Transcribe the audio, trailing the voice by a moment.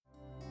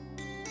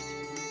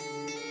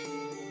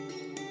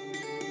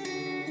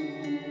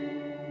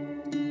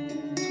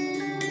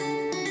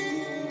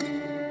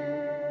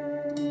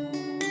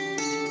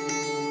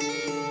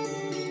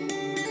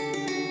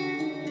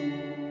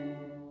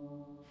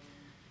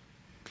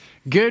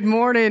Good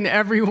morning,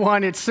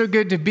 everyone. It's so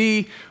good to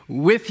be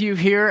with you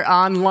here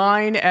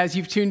online as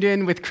you've tuned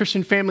in with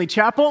Christian Family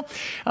Chapel.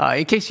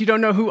 In case you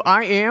don't know who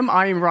I am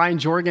Ryan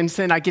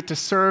Jorgensen. I get to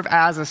serve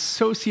as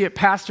associate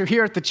pastor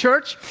here at the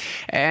church,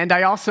 and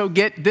I also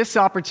get this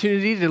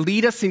opportunity to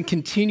lead us in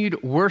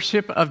continued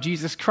worship of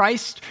Jesus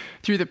Christ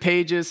through the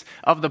pages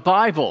of the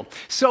Bible.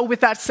 So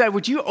with that said,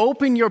 would you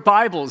open your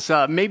Bibles?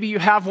 Maybe you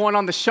have one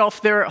on the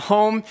shelf there at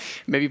home.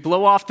 Maybe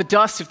blow off the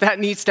dust if that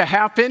needs to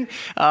happen.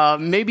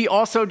 Maybe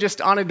also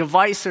just on a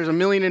device. There's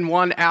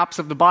 1,000,001 apps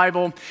of the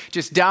Bible.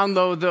 Just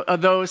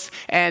download those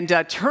and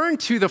turn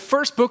to the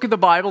first book of the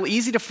Bible,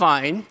 easy to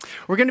find.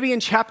 We're going to be in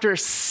chapter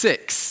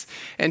 6,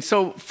 and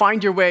so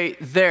find your way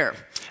there.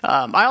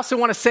 I also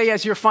want to say,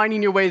 as you're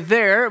finding your way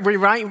there,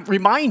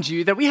 remind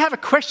you that we have a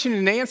question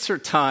and answer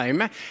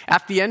time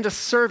at the end of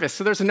service.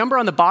 So there's a number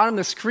on the bottom of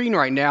the screen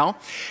right now,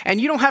 and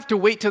you don't have to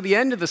wait till the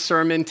end of the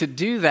sermon to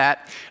do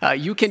that.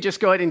 You can just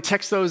go ahead and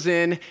text those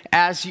in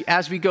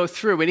as we go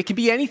through. And it can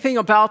be anything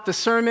about the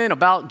sermon,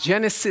 about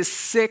Genesis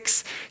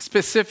 6,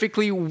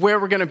 specifically where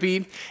we're going to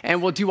be,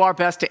 and we'll do our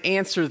best to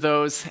answer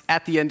those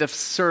at the end of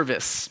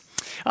service.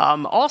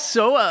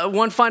 Also,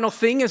 one final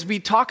thing as we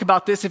talk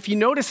about this, if you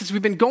notice, as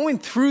we've been going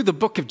through the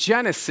book of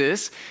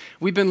Genesis,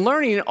 we've been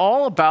learning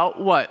all about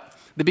what?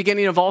 The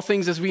beginning of all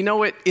things as we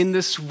know it in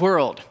this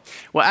world.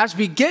 Well, as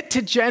we get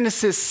to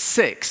Genesis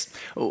 6,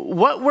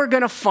 what we're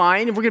going to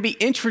find, we're going to be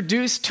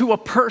introduced to a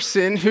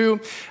person who,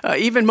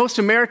 even most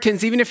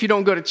Americans, even if you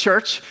don't go to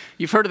church,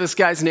 you've heard of this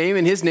guy's name,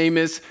 and his name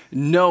is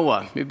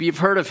Noah. Maybe you've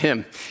heard of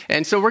him.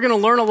 And so we're going to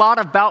learn a lot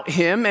about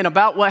him and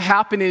about what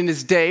happened in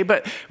his day.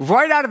 But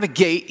right out of the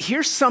gate,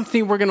 here's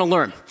something we're going to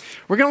learn.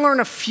 We're going to learn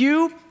a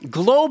few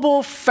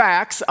global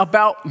facts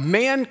about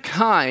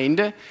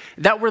mankind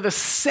that were the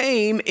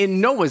same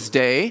in Noah's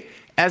day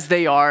as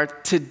they are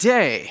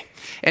today.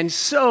 And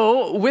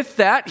so with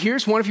that,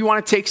 here's one if you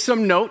want to take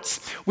some notes.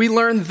 We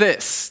learned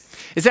this,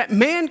 is that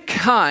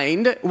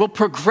mankind will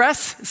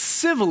progress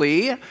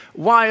civilly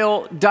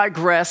while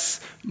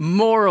digress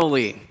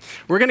morally.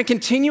 We're going to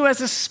continue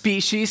as a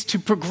species to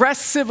progress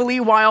civilly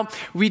while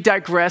we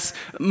digress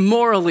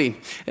morally.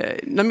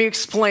 Let me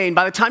explain.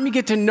 By the time you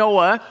get to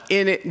Noah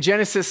in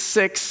Genesis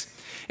 6,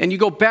 and you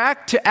go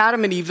back to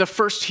Adam and Eve, the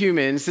first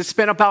humans, it's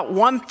been about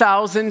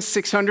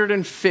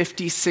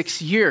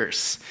 1,656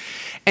 years.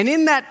 And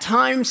in that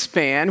time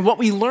span, what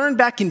we learned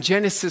back in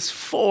Genesis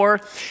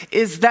 4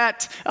 is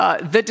that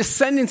the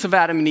descendants of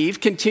Adam and Eve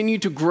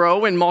continued to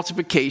grow in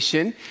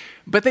multiplication,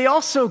 but they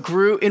also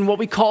grew in what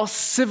we call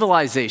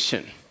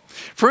civilization.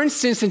 For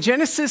instance, in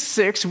Genesis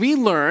 6, we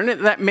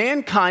learn that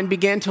mankind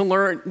began to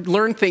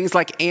learn things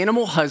like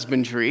animal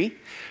husbandry,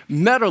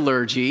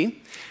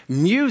 metallurgy,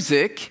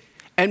 music,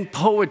 and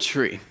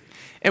poetry.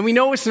 And we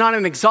know it's not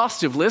an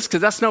exhaustive list because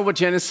that's not what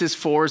Genesis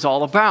 4 is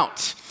all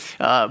about.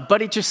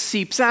 But it just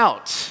seeps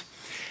out.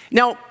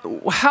 Now,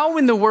 how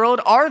in the world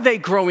are they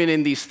growing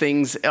in these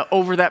things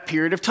over that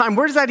period of time?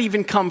 Where does that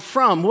even come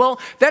from? Well,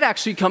 that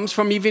actually comes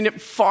from even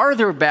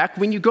farther back.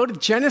 When you go to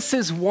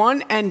Genesis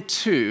 1 and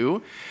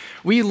 2,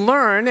 we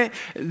learn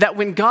that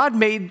when God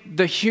made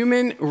the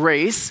human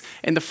race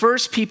and the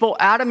first people,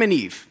 Adam and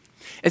Eve,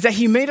 is that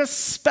he made us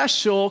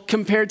special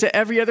compared to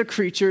every other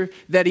creature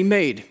that he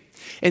made.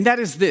 And that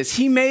is this.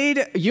 He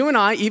made you and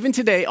I, even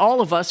today, all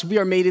of us, we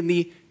are made in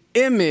the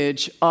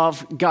image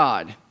of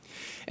God.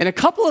 And a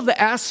couple of the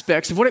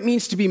aspects of what it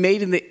means to be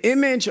made in the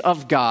image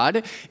of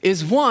God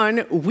is,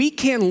 one, we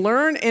can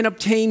learn and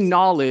obtain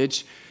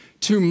knowledge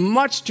to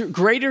much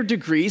greater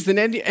degrees than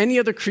any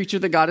other creature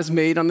that God has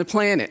made on the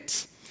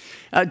planet.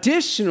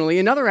 Additionally,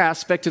 another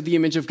aspect of the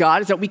image of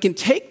God is that we can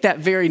take that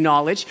very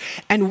knowledge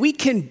and we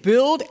can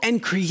build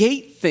and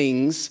create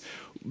things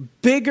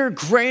bigger,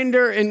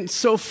 grander, and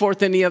so forth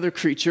than any other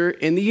creature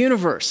in the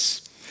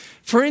universe.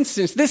 For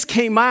instance, this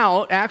came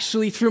out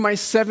actually through my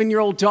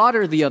 7-year-old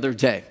daughter the other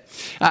day.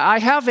 I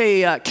have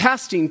a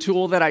casting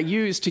tool that I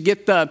use to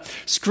get the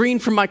screen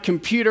from my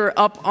computer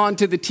up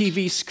onto the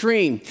TV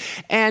screen.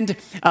 And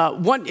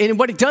what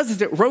it does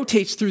is it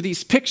rotates through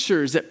these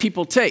pictures that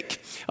people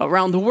take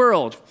around the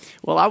world.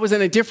 Well, I was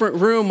in a different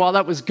room while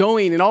that was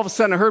going, and all of a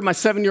sudden I heard my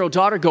 7-year-old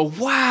daughter go,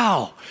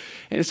 "Wow."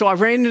 And so I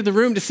ran into the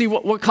room to see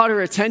what caught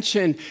her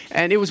attention,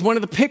 and it was one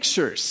of the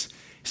pictures.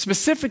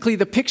 Specifically,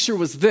 the picture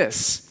was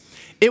this.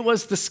 It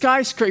was the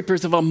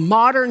skyscrapers of a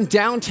modern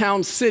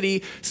downtown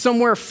city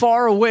somewhere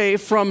far away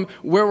from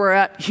where we're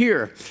at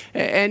here.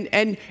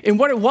 And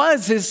what it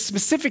was is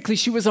specifically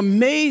she was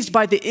amazed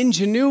by the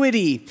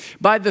ingenuity,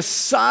 by the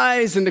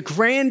size and the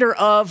grandeur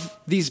of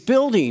these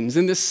buildings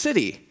in this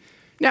city.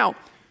 Now,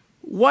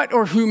 what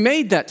or who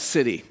made that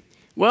city?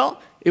 Well,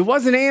 it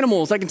wasn't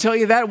animals, I can tell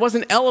you that. It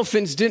wasn't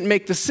elephants didn't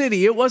make the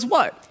city. It was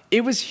what?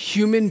 It was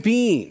human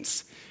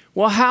beings.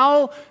 Well,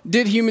 how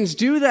did humans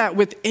do that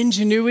with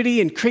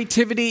ingenuity and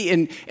creativity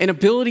and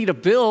ability to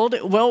build?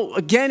 Well,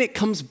 again, it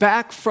comes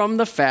back from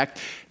the fact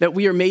that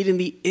we are made in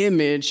the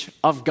image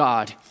of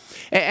God.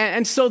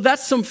 And so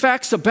that's some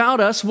facts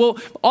about us. Well,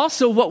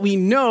 also what we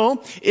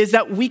know is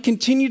that we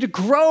continue to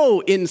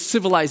grow in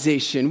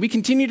civilization. We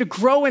continue to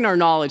grow in our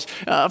knowledge.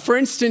 For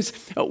instance,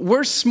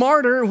 we're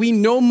smarter. We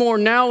know more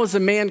now as a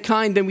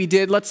mankind than we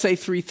did, let's say,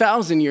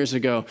 3,000 years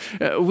ago.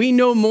 We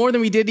know more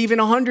than we did even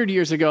 100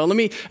 years ago. Let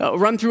me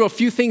run through a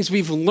few things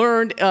we've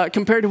learned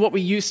compared to what we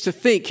used to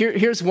think.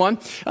 Here's one.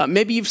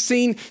 Maybe you've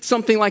seen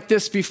something like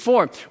this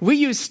before. We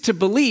used to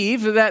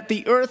believe that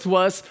the earth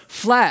was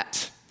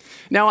flat.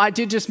 Now, I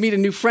did just meet a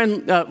new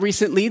friend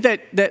recently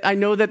that I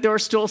know that there are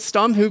still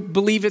some who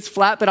believe it's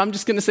flat, but I'm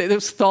just going to say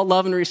this with all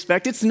love and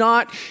respect. It's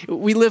not.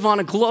 We live on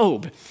a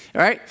globe,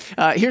 all right?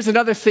 Here's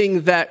another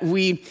thing that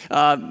we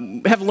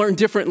have learned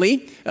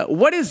differently.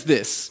 What is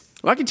this?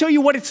 Well, I can tell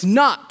you what it's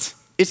not.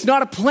 It's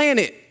not a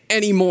planet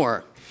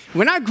anymore.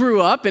 When I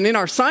grew up, and in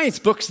our science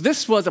books,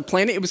 this was a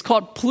planet. It was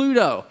called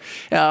Pluto.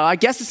 I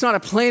guess it's not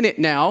a planet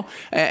now,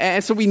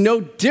 and so we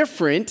know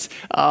different.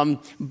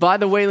 By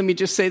the way, let me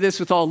just say this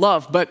with all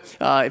love, but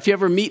if you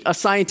ever meet a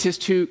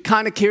scientist who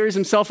kind of carries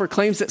himself or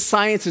claims that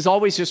science is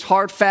always just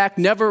hard fact,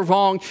 never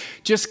wrong,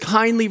 just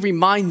kindly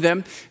remind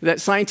them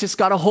that scientists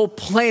got a whole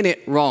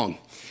planet wrong.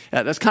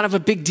 That's kind of a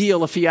big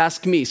deal if you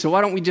ask me. So why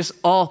don't we just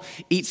all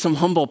eat some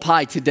humble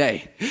pie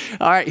today?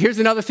 All right, here's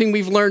another thing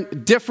we've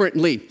learned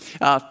differently.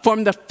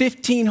 From the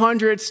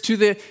 1500s to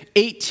the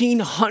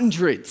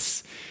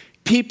 1800s,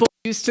 people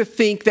used to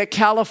think that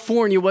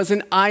California was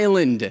an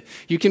island.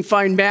 You can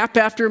find map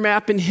after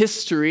map in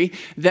history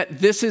that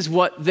this is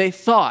what they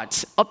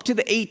thought, up to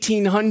the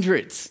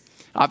 1800s.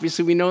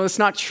 Obviously, we know that's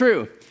not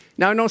true.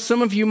 Now, I know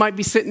some of you might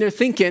be sitting there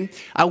thinking,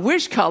 I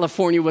wish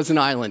California was an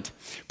island.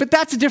 But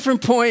that's a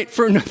different point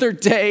for another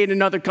day and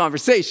another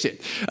conversation.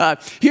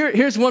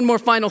 Here's one more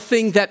final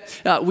thing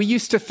that we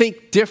used to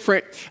think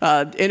different.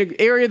 In an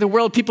area of the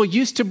world, people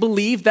used to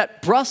believe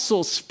that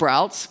Brussels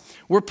sprouts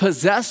were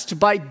possessed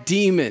by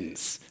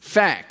demons.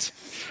 Fact.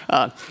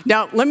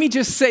 Now, let me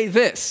just say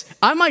this.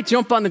 I might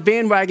jump on the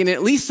bandwagon and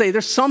at least say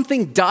there's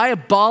something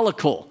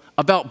diabolical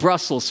about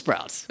Brussels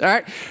sprouts. All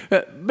right?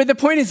 But the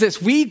point is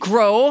this. We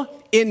grow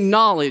in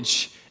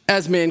knowledge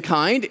as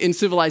mankind, in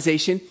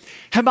civilization.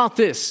 How about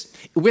this?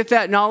 With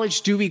that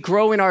knowledge, do we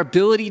grow in our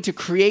ability to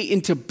create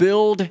and to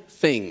build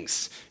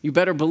things? You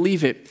better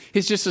believe it.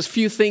 Here's just a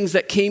few things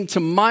that came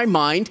to my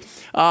mind.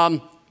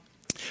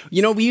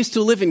 We used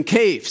to live in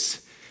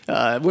caves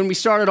when we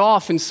started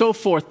off and so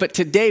forth. But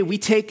today we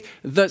take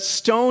the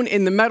stone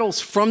and the metals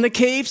from the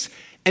caves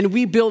and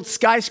we build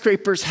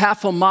skyscrapers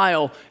half a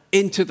mile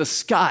into the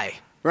sky.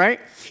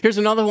 Right? Here's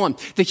another one.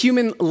 The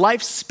human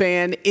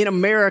lifespan in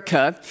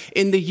America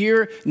in the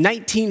year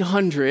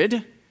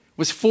 1900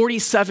 was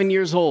 47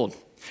 years old.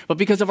 But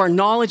because of our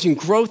knowledge and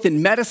growth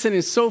in medicine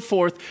and so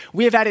forth,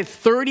 we have added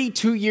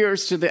 32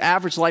 years to the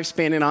average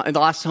lifespan in the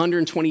last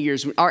 120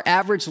 years. Our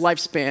average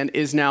lifespan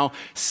is now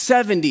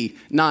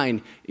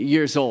 79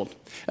 years old.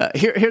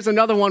 Here's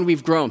another one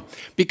we've grown.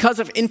 Because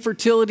of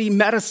infertility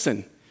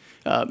medicine,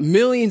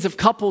 millions of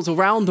couples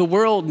around the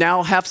world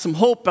now have some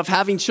hope of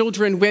having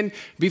children when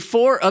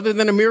before, other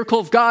than a miracle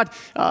of God,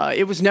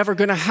 it was never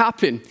going to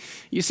happen.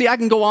 You see, I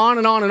can go on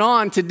and on and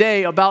on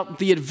today about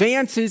the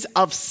advances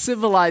of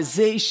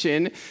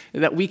civilization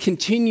that we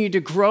continue to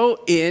grow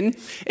in.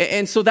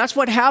 And so that's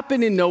what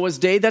happened in Noah's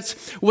day.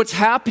 That's what's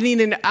happening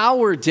in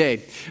our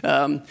day.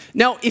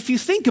 Now, if you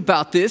think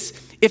about this,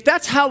 if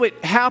that's how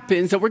it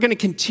happens, that we're going to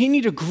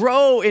continue to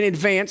grow and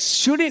advance,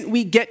 shouldn't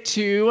we get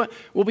to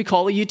what we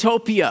call a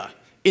utopia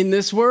in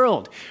this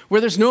world, where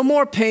there's no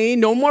more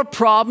pain, no more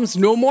problems,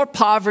 no more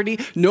poverty,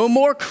 no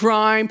more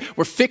crime,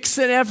 we're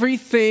fixing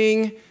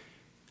everything?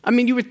 I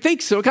mean, you would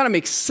think so. It kind of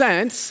makes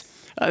sense.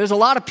 There's a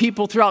lot of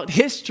people throughout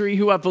history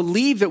who have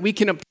believed that we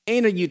can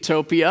obtain a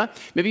utopia.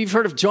 Maybe you've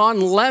heard of John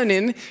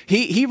Lennon.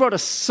 He wrote a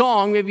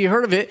song. Maybe you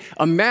heard of it,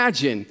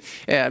 Imagine.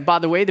 By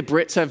the way, the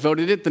Brits have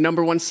voted it the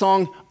number one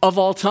song of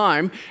all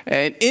time.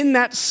 And in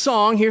that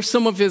song, here's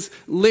some of his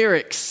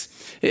lyrics.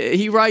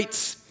 He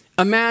writes,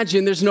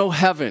 Imagine there's no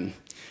heaven.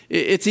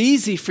 It's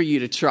easy for you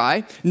to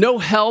try. No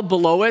hell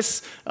below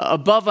us,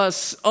 above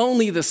us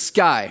only the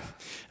sky.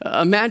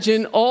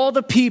 Imagine all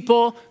the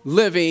people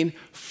living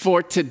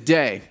for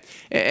today.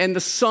 And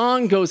the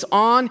song goes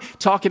on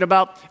talking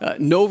about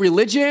no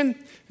religion,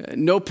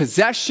 no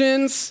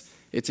possessions.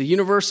 It's a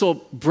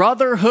universal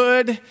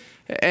brotherhood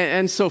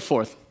and so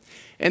forth.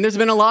 And there's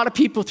been a lot of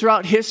people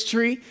throughout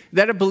history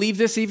that have believed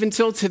this even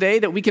till today,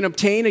 that we can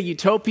obtain a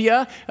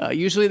utopia.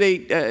 Usually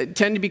they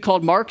tend to be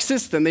called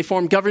Marxists, and they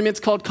form governments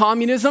called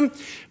communism.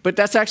 But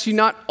that's actually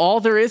not all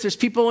there is. There's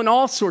people in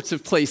all sorts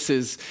of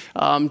places.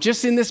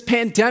 Just in this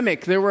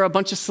pandemic, there were a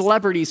bunch of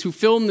celebrities who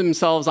filmed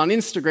themselves on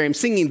Instagram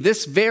singing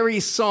this very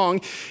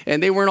song,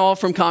 and they weren't all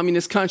from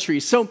communist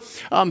countries. So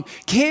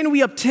can we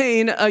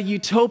obtain a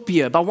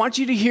utopia? But I want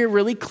you to hear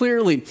really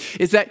clearly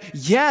is that,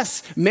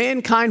 yes,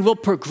 mankind will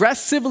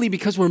progressively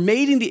because we're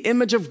made in the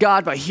image of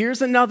God. But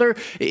here's another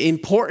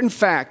important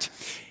fact,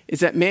 is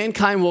that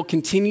mankind will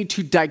continue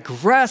to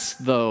digress,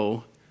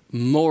 though,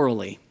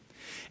 morally.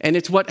 And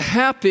it's what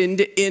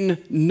happened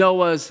in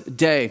Noah's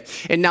day.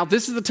 And now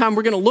this is the time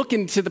we're going to look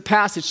into the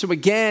passage. So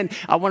again,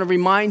 I want to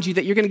remind you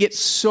that you're going to get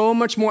so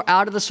much more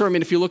out of the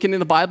sermon if you're looking in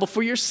the Bible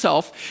for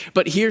yourself.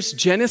 But here's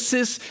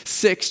Genesis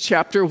 6,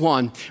 chapter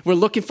 1. We're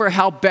looking for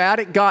how bad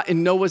it got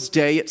in Noah's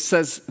day. It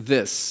says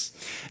this.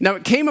 Now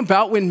it came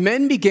about when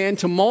men began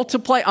to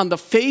multiply on the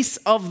face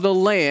of the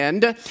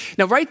land.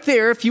 Now right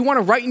there, if you want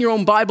to write in your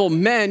own Bible,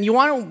 men, you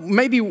want to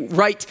maybe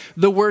write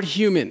the word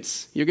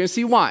humans. You're going to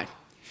see why.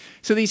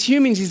 So these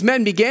humans, these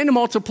men began to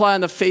multiply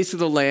on the face of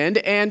the land,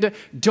 and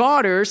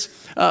daughters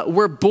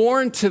were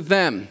born to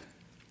them.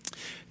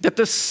 That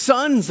the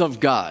sons of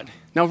God.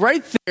 Now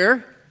right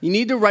there, you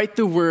need to write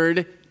the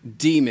word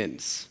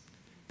demons.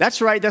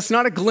 That's right, that's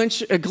not a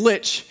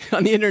glitch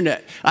on the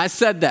internet. I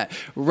said that.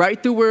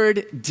 Write the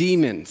word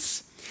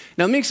demons.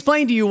 Now let me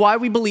explain to you why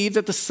we believe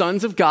that the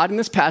sons of God in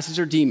this passage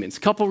are demons. A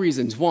couple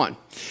reasons. One,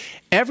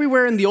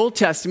 everywhere in the Old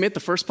Testament, the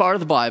first part of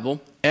the Bible,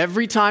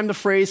 every time the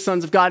phrase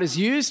sons of God is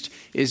used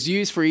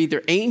for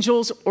either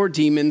angels or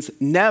demons,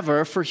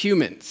 never for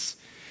humans.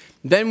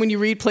 Then when you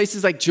read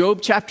places like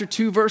Job chapter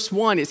 2, verse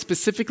 1, it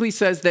specifically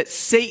says that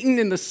Satan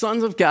and the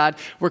sons of God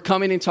were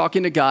coming and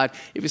talking to God.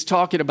 It was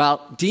talking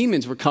about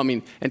demons were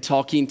coming and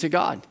talking to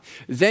God.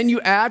 Then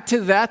you add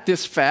to that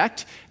this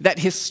fact that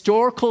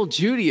historical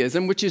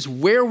Judaism, which is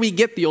where we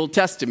get the Old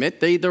Testament,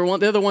 they're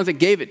the ones that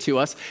gave it to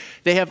us,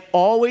 they have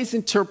always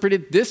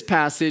interpreted this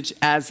passage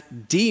as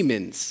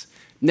demons.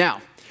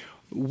 Now,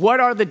 what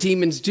are the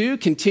demons do?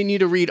 Continue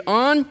to read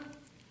on.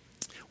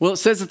 Well, it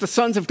says that the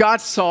sons of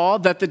God saw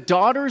that the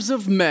daughters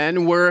of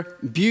men were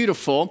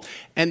beautiful,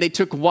 and they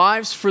took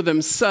wives for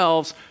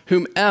themselves,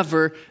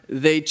 whomever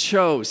they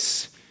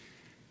chose.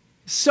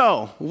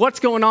 So, what's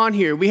going on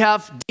here? We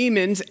have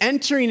demons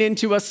entering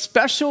into a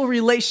special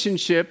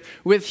relationship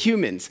with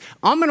humans.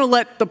 I'm going to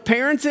let the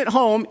parents at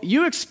home,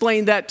 you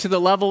explain that to the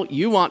level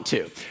you want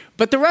to.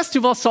 But the rest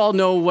of us all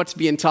know what's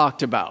being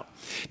talked about.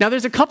 Now,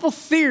 there's a couple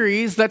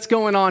theories that's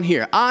going on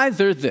here.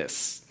 Either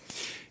this.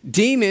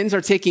 Demons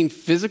are taking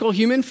physical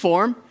human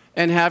form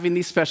and having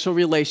these special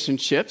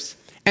relationships,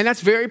 and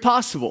that's very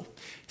possible.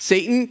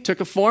 Satan took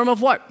a form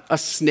of what? A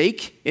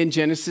snake in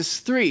Genesis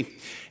 3.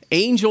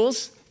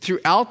 Angels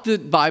throughout the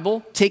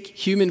Bible take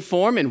human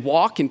form and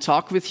walk and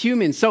talk with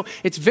humans. So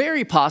it's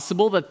very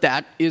possible that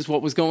that is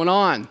what was going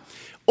on.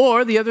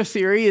 Or the other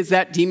theory is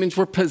that demons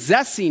were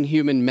possessing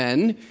human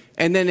men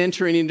and then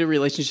entering into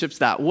relationships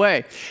that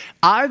way.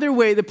 Either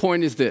way, the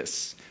point is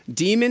this.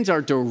 Demons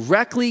are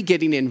directly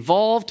getting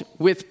involved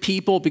with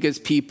people because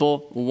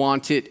people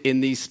want it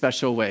in these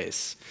special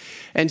ways.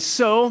 And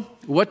so,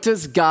 what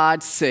does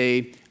God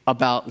say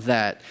about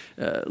that?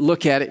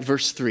 Look at it,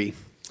 verse 3.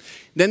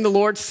 Then the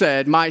Lord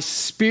said, "My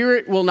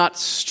spirit will not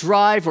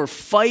strive or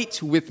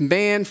fight with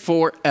man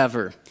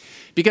forever,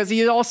 because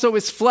he also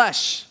is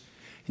flesh.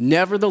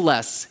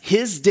 Nevertheless,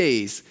 his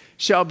days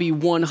shall be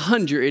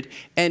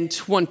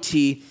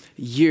 120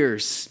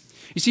 years."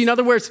 You see, in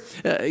other words,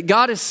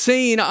 God is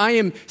saying, I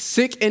am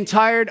sick and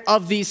tired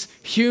of these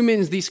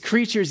humans, these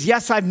creatures.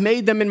 Yes, I've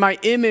made them in my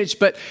image,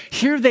 but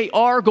here they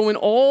are going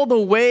all the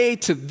way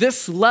to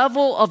this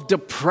level of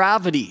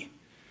depravity.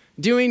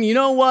 Doing, you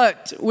know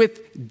what, with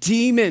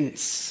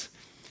demons,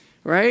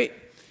 right?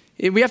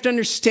 We have to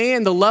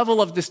understand the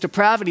level of this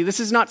depravity.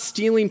 This is not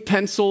stealing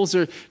pencils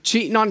or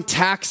cheating on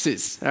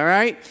taxes, all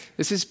right?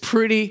 This is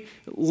pretty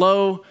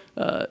low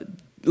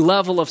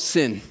level of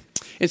sin.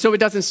 And so it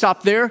doesn't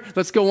stop there.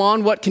 Let's go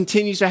on. What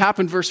continues to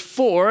happen? Verse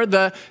 4,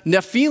 the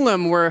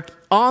Nephilim were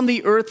on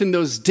the earth in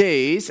those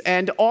days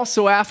and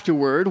also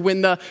afterward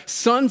when the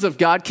sons of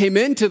God came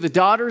into the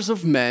daughters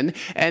of men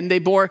and they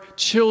bore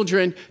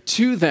children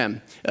to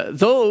them.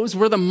 Those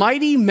were the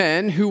mighty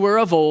men who were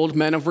of old,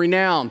 men of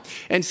renown.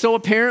 And so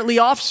apparently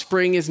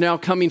offspring is now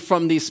coming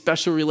from these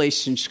special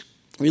relationships.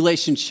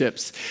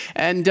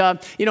 And,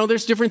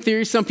 there's different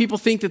theories. Some people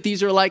think that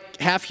these are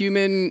like half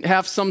human,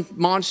 half some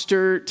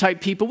monster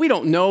type people. We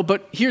don't know,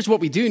 but here's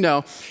what we do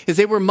know, is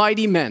they were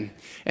mighty men,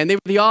 and they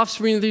were the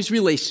offspring of these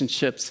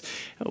relationships.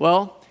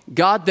 Well,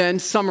 God then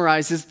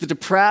summarizes the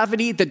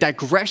depravity, the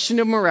digression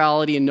of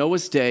morality in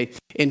Noah's day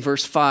in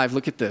verse 5.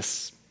 Look at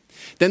this.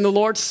 Then the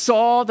Lord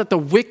saw that the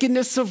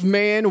wickedness of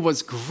man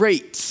was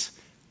great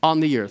on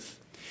the earth.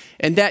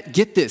 And that,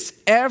 get this,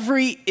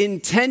 every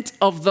intent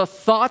of the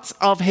thoughts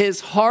of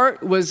his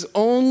heart was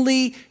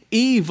only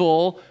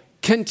evil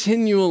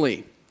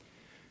continually.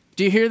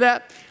 Do you hear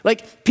that?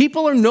 Like,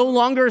 people are no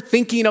longer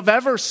thinking of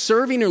ever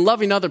serving or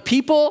loving other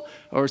people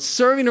or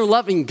serving or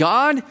loving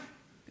God.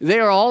 They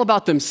are all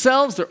about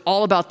themselves. They're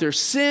all about their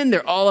sin.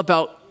 They're all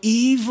about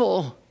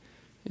evil.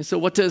 And so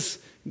what does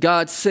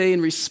God say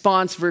in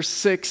response? Verse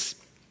 6.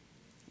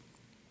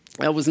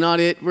 That was not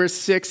it. Verse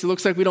 6, it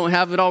looks like we don't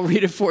have it. I'll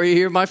read it for you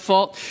here. My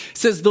fault. It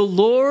says, the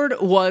Lord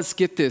was,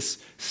 get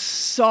this,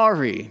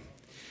 sorry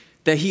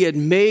that he had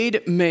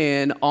made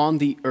man on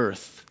the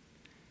earth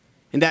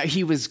and that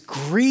he was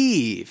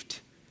grieved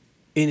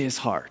in his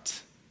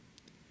heart.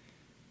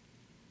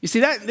 You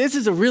see, this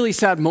is a really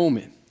sad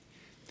moment.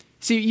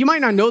 See, you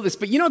might not know this,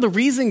 but you know the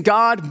reason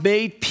God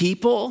made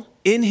people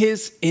in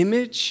his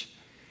image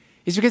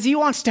is because he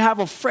wants to have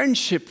a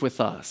friendship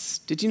with us.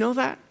 Did you know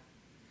that?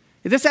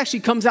 This actually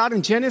comes out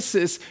in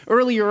Genesis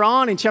earlier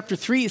on in chapter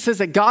 3. It says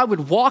that God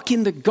would walk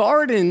in the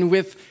garden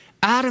with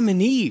Adam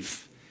and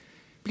Eve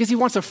because he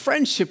wants a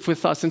friendship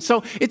with us. And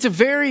so it's a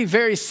very,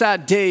 very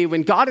sad day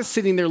when God is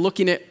sitting there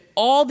looking at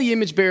all the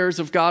image bearers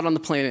of God on the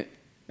planet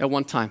at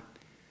one time.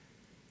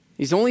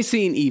 He's only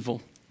seeing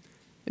evil.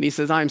 And he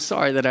says, I'm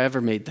sorry that I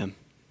ever made them.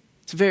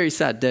 It's a very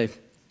sad day.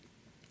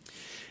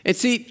 And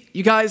see,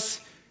 you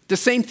guys, the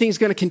same thing is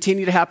going to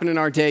continue to happen in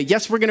our day.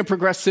 Yes, we're going to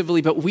progress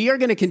civilly, but we are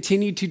going to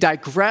continue to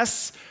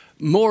digress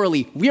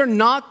morally. We are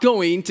not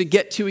going to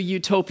get to a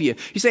utopia.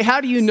 You say,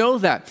 how do you know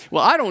that?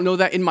 Well, I don't know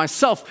that in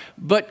myself,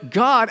 but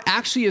God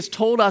actually has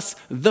told us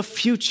the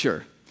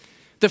future.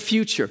 The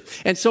future.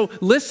 And so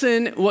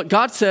listen what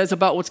God says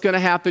about what's going to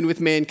happen with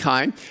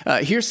mankind.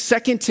 Here's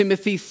 2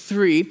 Timothy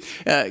 3.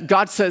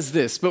 God says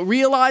this, but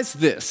realize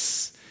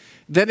this,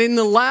 that in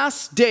the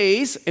last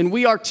days, and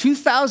we are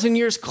 2,000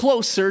 years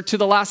closer to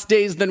the last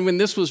days than when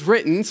this was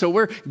written, so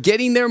we're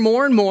getting there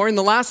more and more. In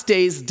the last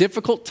days,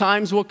 difficult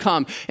times will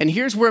come. And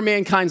here's where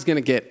mankind's going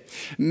to get.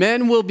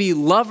 Men will be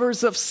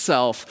lovers of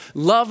self,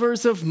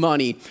 lovers of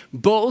money,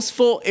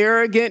 boastful,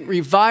 arrogant,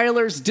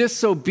 revilers,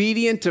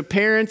 disobedient to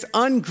parents,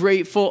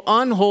 ungrateful,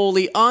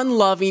 unholy,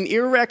 unloving,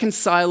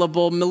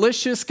 irreconcilable,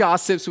 malicious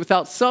gossips,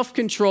 without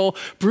self-control,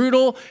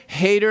 brutal,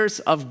 haters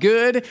of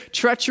good,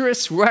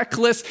 treacherous,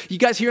 reckless. You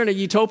guys hearing a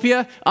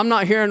utopia? I'm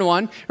not hearing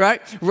one,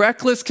 right?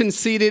 Reckless,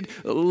 conceited,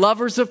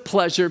 lovers of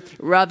pleasure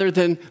rather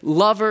than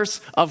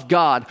lovers of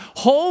God,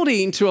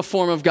 holding to a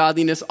form of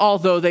godliness,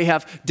 although they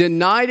have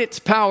denied its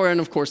power. And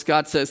of course,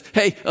 God says,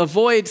 hey,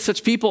 avoid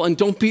such people and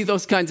don't be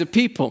those kinds of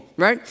people,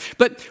 right?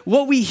 But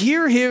what we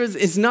hear here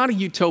is not a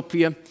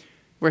utopia.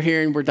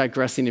 We're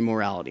digressing in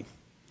morality.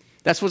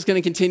 That's what's going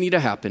to continue to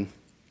happen.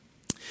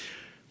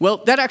 Well,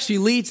 that actually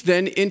leads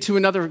then into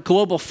another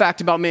global fact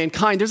about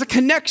mankind. There's a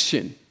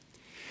connection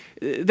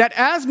that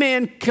as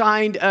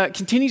mankind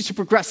continues to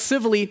progress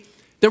civilly,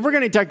 that we're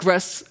going to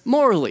digress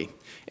morally.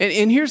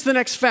 And here's the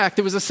next fact.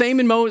 It was the same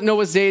in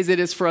Noah's days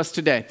it is for us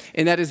today.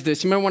 And that is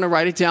this. You might want to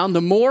write it down.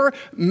 The more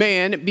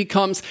man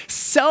becomes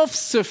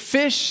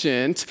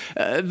self-sufficient,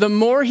 the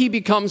more he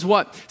becomes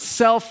what?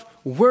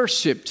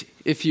 Self-worshipped,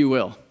 if you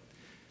will.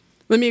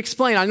 Let me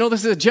explain. I know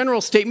this is a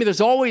general statement.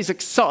 There's always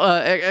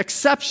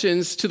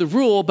exceptions to the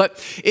rule.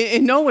 But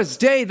in Noah's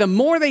day, the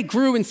more they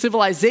grew in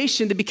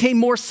civilization, they became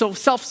more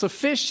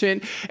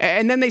self-sufficient.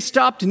 And then they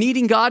stopped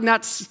needing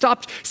God,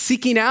 stopped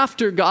seeking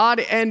after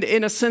God, and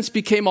in a sense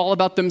became all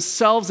about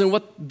themselves and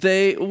what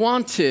they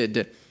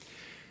wanted.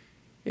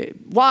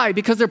 Why?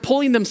 Because they're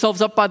pulling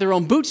themselves up by their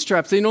own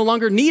bootstraps. They no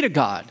longer need a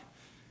God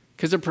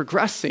because they're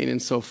progressing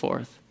and so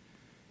forth.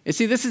 And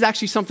see, this is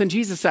actually something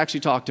Jesus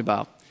actually talked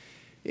about.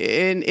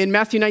 In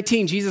Matthew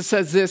 19, Jesus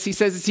says this. He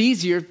says it's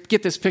easier,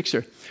 get this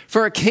picture,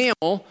 for a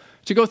camel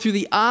to go through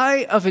the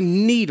eye of a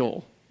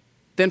needle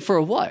than for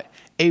a what?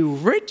 A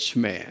rich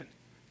man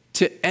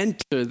to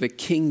enter the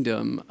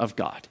kingdom of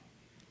God.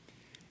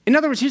 In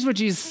other words, here's what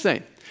Jesus is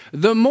saying.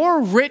 The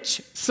more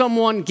rich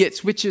someone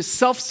gets, which is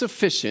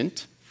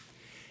self-sufficient,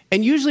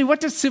 and usually what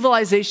does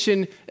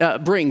civilization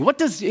bring? What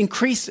does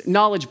increased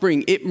knowledge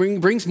bring? It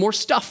brings more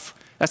stuff.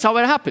 That's how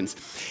it happens.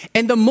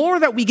 And the more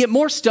that we get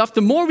more stuff,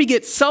 the more we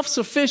get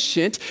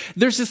self-sufficient,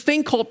 there's this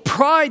thing called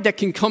pride that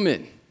can come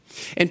in.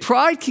 And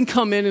pride can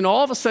come in, and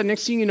all of a sudden,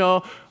 next thing you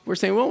know, we're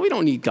saying, well, we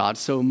don't need God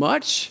so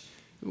much.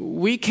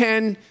 We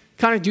can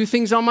kind of do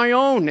things on my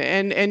own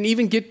and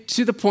even get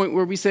to the point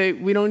where we say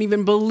we don't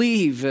even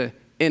believe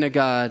in a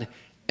God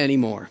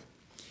anymore.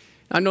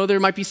 I know there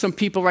might be some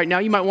people right now,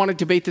 you might want to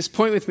debate this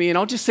point with me, and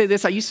I'll just say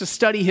this. I used to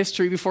study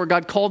history before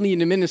God called me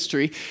into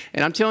ministry,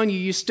 and I'm telling you,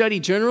 you study,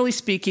 generally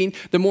speaking,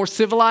 the more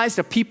civilized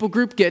a people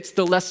group gets,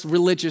 the less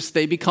religious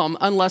they become,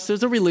 unless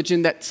there's a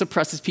religion that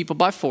suppresses people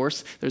by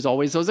force. There's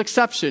always those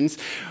exceptions.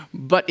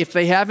 But if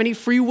they have any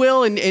free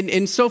will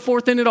and so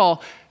forth in it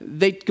all,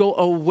 they go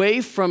away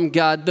from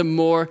God the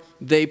more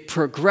they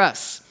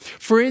progress.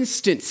 For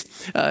instance,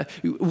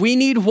 we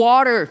need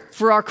water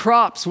for our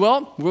crops.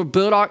 Well, we'll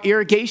build our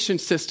irrigation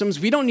systems.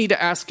 We don't need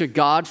to ask a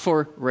God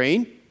for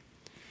rain.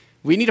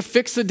 We need to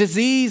fix a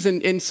disease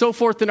and so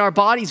forth in our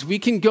bodies. We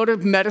can go to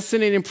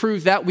medicine and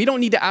improve that. We don't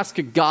need to ask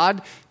a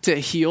God to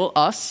heal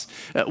us.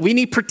 We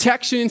need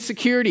protection and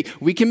security.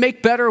 We can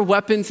make better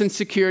weapons and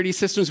security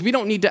systems. We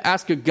don't need to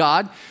ask a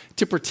God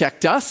to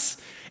protect us.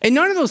 And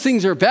none of those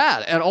things are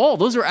bad at all.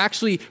 Those are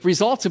actually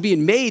results of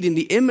being made in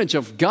the image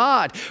of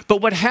God.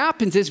 But what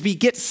happens is we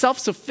get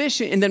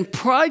self-sufficient and then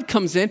pride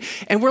comes in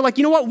and we're like,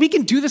 you know what? We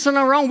can do this on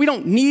our own. We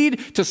don't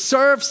need to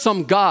serve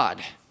some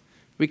God.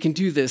 We can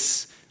do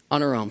this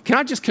on our own. Can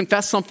I just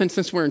confess something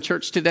since we're in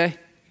church today?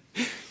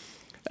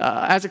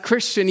 As a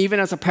Christian, even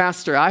as a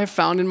pastor, I have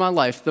found in my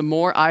life, the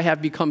more I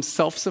have become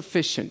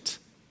self-sufficient,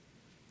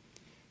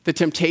 the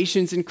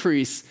temptations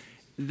increase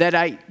that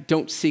I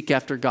don't seek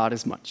after God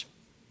as much.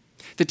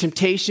 The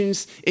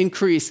temptations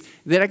increase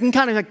that I can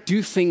kind of like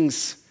do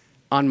things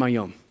on my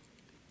own.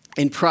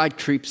 And pride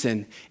creeps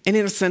in. And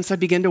in a sense, I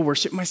begin to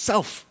worship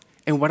myself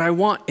and what I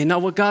want and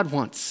not what God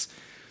wants.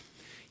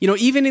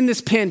 Even in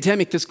this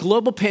pandemic, this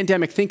global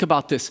pandemic, think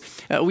about this.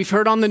 We've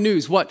heard on the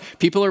news,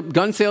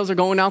 gun sales are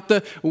going out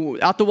the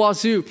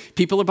wazoo.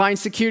 People are buying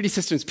security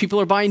systems.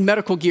 People are buying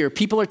medical gear.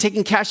 People are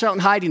taking cash out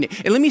and hiding it.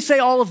 And let me say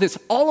all of this.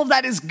 All of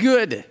that is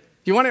good.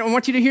 I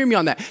want you to hear me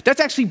on that. That's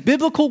actually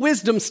biblical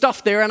wisdom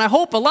stuff there, and I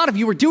hope a lot of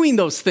you are doing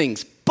those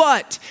things.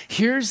 But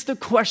here's the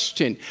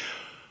question.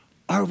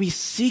 Are we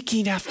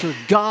seeking after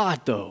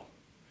God, though?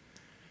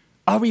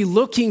 Are we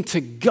looking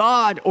to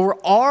God, or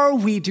are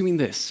we doing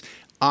this?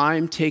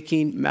 I'm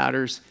taking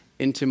matters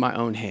into my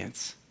own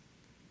hands,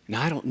 and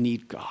I don't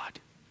need God.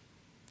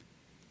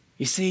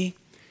 You see?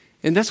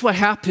 And that's what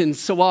happens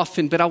so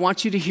often, but I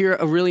want you to hear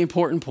a really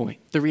important point.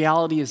 The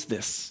reality is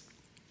this,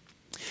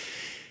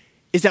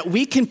 is that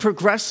we can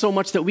progress so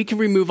much that we can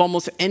remove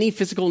almost any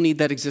physical need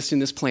that exists in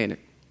this planet.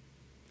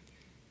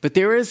 But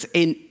there is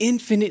an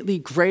infinitely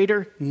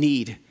greater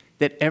need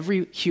that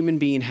every human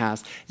being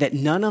has that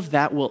none of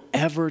that will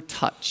ever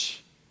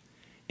touch.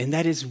 And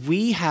that is,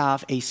 we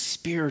have a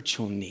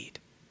spiritual need.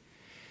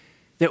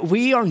 That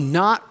we are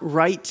not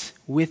right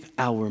with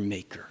our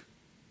Maker.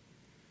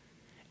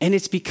 And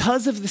it's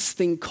because of this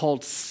thing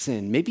called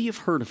sin. Maybe you've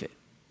heard of it.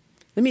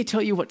 Let me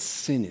tell you what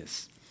sin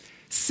is.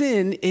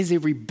 Sin is a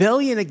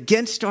rebellion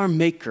against our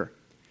Maker.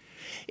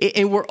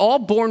 And we're all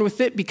born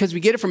with it because we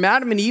get it from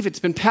Adam and Eve. It's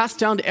been passed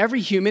down to every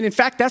human. In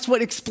fact, that's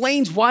what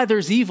explains why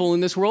there's evil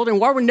in this world and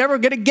why we're never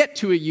going to get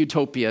to a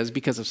utopia is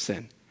because of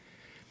sin.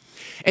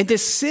 And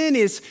this sin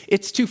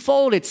it's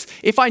twofold. It's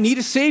if I need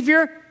a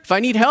savior, if I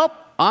need help,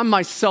 I'm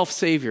my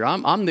self-savior.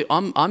 I'm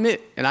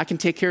it, and I can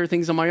take care of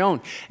things on my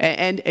own.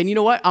 And you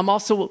know what? I'm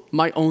also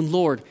my own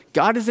Lord.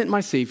 God isn't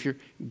my savior.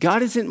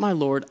 God isn't my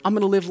Lord. I'm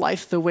going to live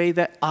life the way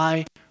that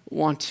I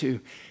want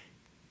to.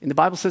 And the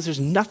Bible says there's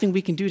nothing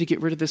we can do to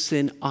get rid of this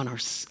sin on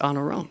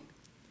our own.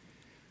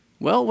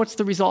 Well, what's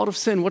the result of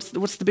sin? What's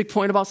the big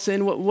point about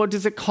sin? What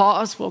does it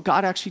cause? Well,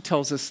 God actually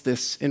tells us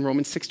this in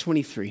Romans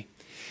 6:23.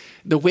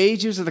 The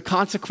wages or the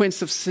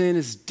consequence of sin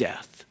is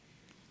death.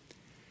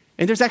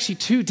 And there's actually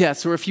two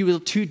deaths, or if you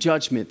will, two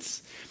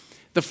judgments.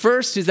 The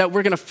first is that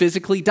we're going to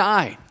physically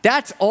die.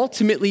 That's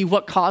ultimately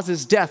what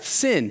causes death,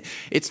 sin.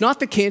 It's not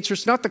the cancer,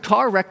 it's not the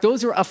car wreck.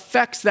 Those are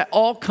effects that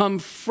all come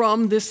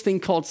from this thing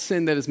called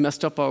sin that has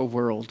messed up our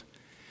world.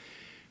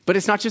 But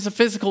it's not just a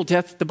physical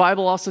death. The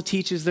Bible also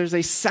teaches there's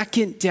a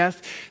second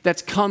death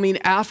that's coming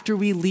after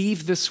we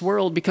leave this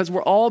world because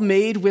we're all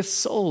made with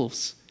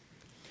souls.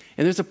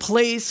 And there's a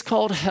place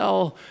called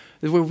hell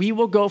where we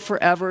will go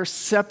forever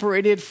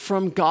separated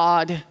from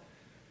God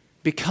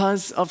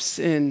because of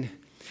sin.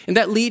 And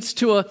that leads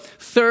to a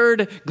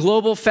third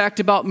global fact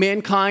about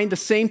mankind, the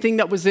same thing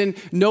that was in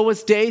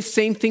Noah's day,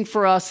 same thing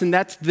for us, and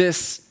that's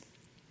this,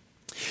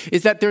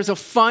 is that there's a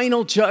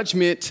final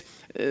judgment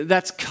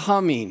that's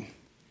coming.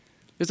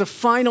 There's a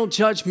final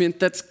judgment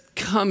that's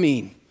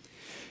coming.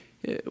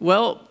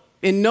 Well,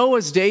 in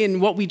Noah's day, in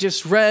what we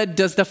just read,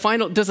 does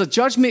a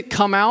judgment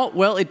come out?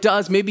 Well, it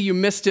does. Maybe you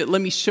missed it.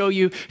 Let me show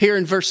you here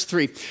in verse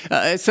 3.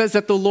 It says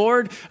that the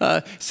Lord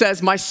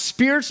says, my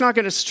spirit's not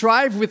going to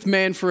strive with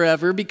man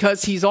forever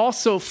because he's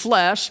also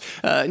flesh.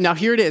 Now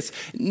here it is.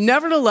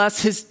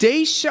 Nevertheless, his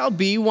days shall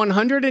be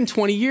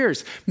 120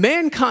 years.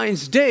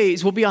 Mankind's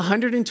days will be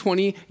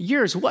 120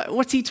 years.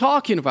 What's he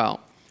talking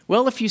about?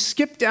 Well, if you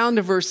skip down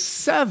to verse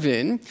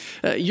 7,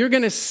 you're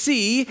going to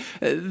see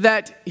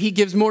that he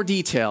gives more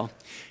detail.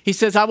 He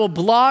says, I will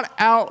blot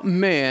out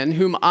man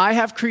whom I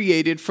have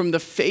created from the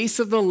face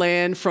of the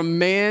land, from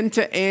man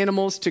to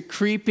animals to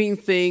creeping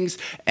things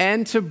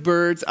and to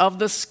birds of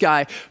the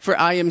sky, for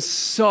I am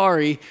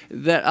sorry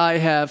that I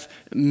have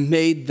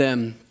made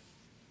them.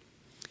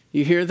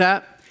 You hear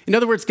that? In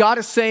other words, God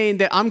is saying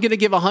that I'm going to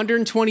give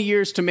 120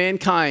 years to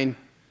mankind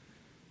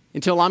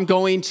until I'm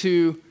going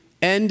to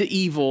end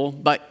evil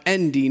by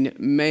ending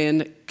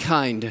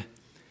mankind.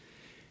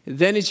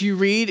 Then as you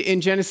read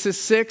in Genesis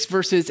 6,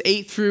 verses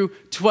 8 through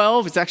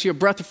 12, it's actually a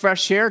breath of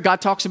fresh air.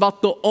 God talks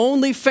about the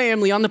only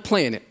family on the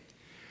planet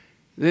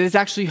that is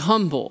actually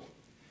humble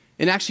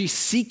and actually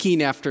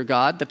seeking after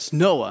God. That's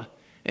Noah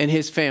and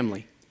his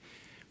family.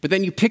 But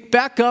then you pick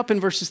back up in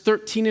verses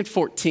 13 and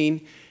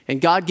 14, and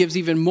God gives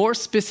even more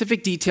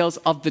specific details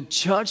of the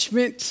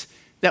judgment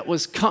that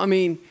was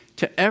coming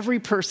to every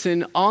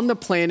person on the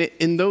planet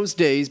in those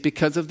days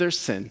because of their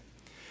sin.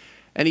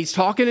 And he's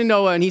talking to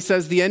Noah, and he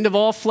says, the end of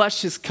all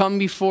flesh has come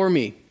before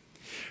me.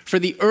 For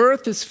the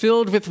earth is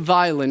filled with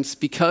violence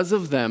because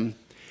of them.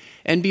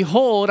 And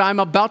behold, I'm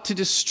about to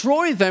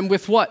destroy them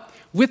with what?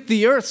 With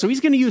the earth. So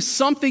he's going to use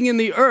something in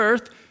the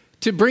earth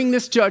to bring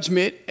this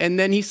judgment. And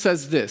then he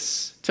says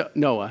this to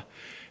Noah,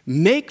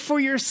 make for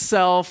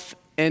yourself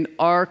an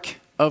ark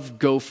of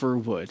gopher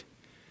wood.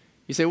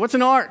 You say, what's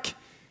an ark?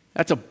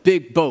 That's a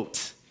big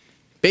boat.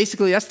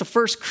 Basically, that's the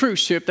first cruise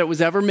ship that was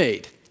ever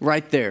made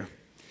right there.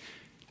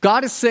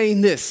 God is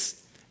saying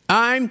this,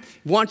 I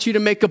want you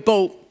to make a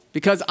boat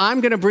because I'm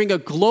going to bring a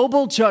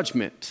global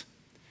judgment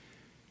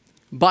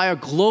by a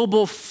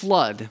global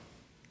flood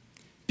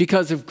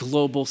because of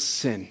global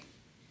sin.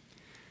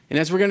 And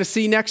as we're going to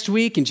see next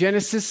week in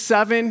Genesis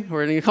 7,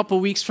 or in a couple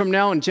weeks from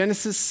now in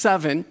Genesis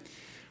 7,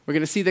 We're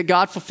going to see that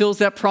God fulfills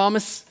that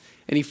promise,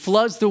 and he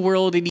floods the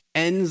world, and he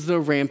ends the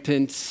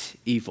rampant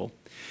evil.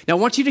 Now, I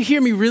want you to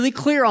hear me really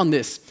clear on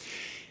this.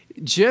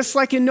 Just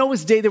like in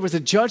Noah's day, there was a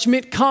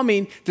judgment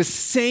coming. The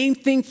same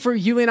thing for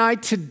you and I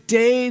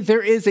today.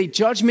 There is a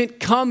judgment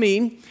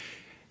coming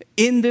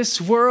in this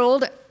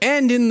world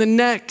and in the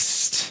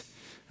next.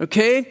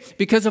 Okay?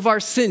 Because of our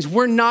sins.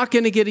 We're not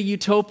going to get a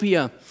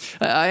utopia.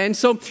 And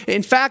so,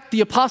 in fact,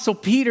 the Apostle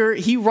Peter,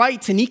 he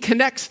writes and he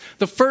connects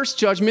the first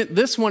judgment,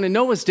 this one in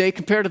Noah's day,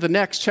 compared to the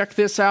next. Check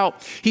this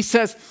out. He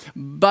says,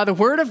 by the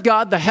word of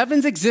God, the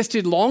heavens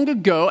existed long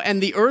ago,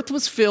 and the earth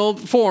was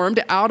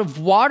formed out of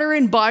water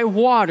and by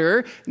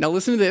water. Now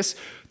listen to this.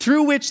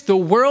 Through which the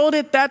world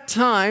at that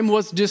time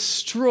was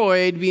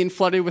destroyed, being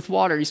flooded with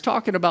water. He's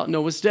talking about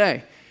Noah's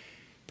day.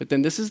 But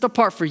then this is the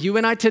part for you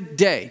and I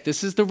today.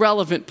 This is the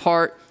relevant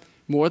part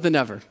more than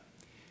ever.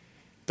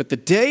 But the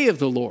day of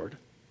the Lord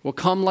will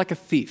come like a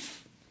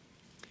thief,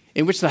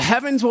 in which the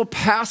heavens will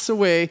pass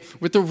away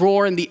with a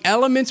roar, and the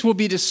elements will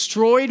be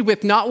destroyed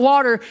with not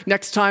water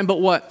next time,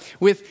 but what?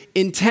 With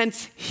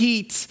intense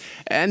heat,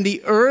 and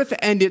the earth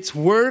and its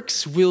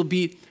works will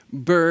be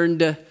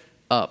burned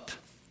up.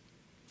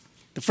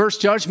 The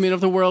first judgment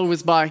of the world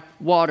was by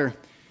water.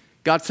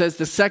 God says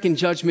the second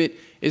judgment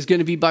is going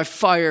to be by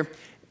fire.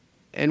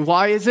 And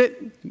why is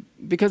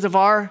it? Because of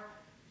our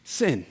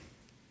sin.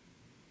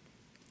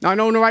 Now, I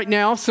know right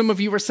now some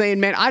of you are saying,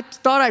 man, I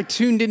thought I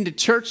tuned into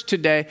church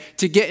today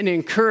to get an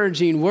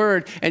encouraging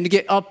word and to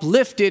get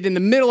uplifted in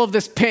the middle of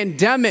this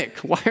pandemic.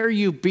 Why are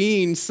you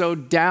being so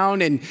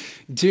down and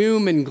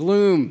doom and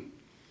gloom?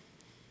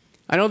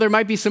 I know there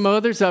might be some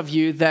others of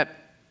you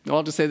that, well,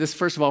 I'll just say this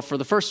first of all, for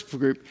the first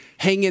group,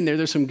 hang in there,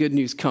 there's some good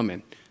news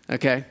coming,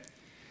 okay?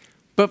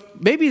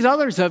 But maybe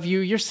others of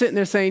you, you're sitting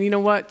there saying, you know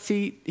what,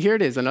 see, here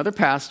it is, another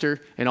pastor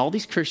and all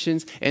these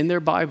Christians and their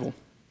Bible.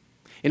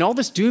 And all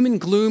this doom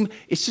and gloom,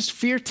 it's just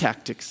fear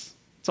tactics.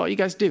 That's all you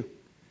guys do.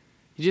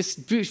 You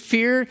just do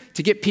fear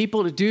to get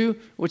people to do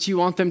what you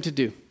want them to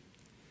do.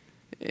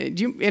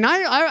 And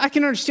I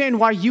can understand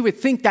why you would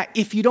think that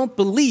if you don't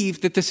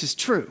believe that this is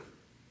true.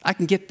 I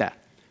can get that.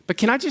 But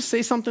can I just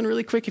say something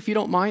really quick, if you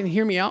don't mind, and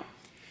hear me out?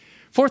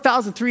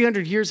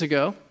 4,300 years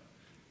ago,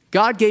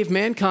 God gave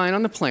mankind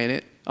on the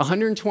planet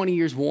 120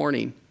 years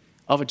warning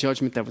of a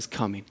judgment that was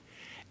coming.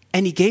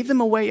 And he gave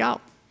them a way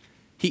out.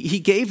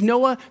 He gave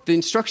Noah the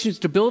instructions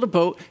to build a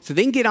boat so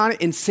they can get on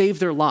it and save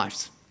their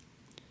lives.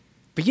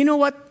 But you know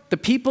what the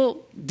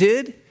people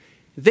did?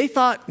 They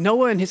thought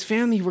Noah and his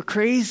family were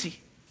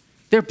crazy.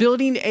 They're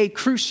building a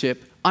cruise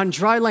ship on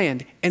dry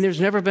land, and there's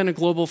never been a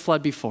global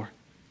flood before.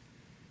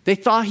 They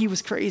thought he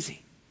was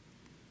crazy.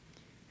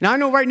 Now, I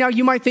know right now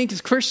you might think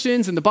as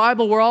Christians in the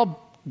Bible, we're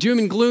all doom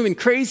and gloom and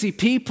crazy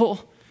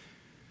people.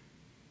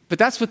 But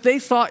that's what they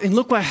thought, and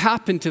look what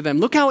happened to them.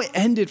 Look how it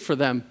ended for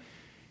them.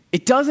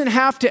 It doesn't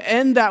have to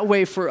end that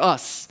way for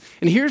us.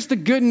 And here's the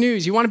good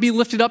news. You want to be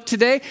lifted up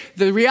today?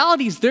 The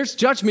reality is there's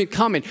judgment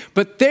coming,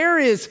 but there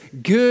is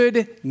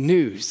good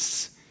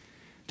news.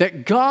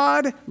 That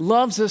God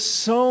loves us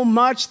so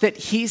much that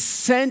he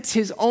sent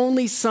his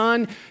only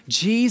son,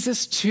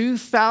 Jesus,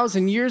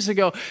 2,000 years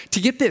ago to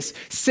get this,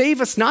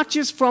 save us not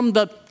just from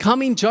the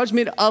coming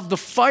judgment of the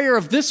fire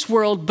of this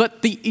world,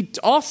 but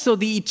also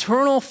the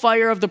eternal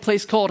fire of the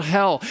place called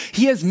hell.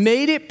 He has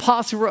made it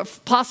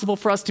possible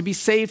for us to be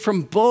saved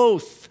from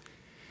both.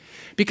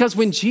 Because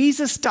when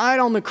Jesus died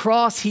on the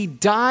cross, he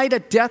died a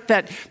death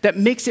that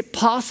makes it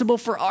possible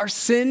for our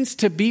sins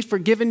to be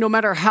forgiven. No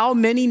matter how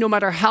many, no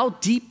matter how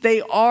deep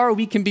they are,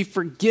 we can be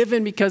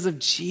forgiven because of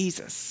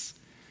Jesus.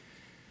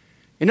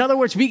 In other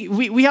words,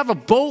 we have a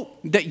boat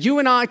that you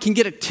and I can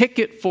get a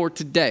ticket for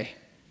today.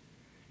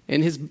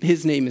 And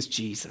his name is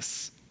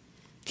Jesus.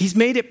 He's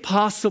made it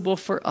possible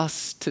for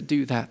us to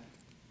do that.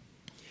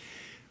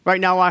 Right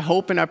now, I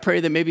hope and I pray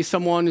that maybe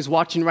someone is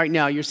watching right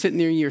now. You're sitting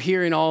there and you're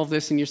hearing all of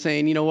this and you're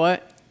saying, you know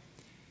what?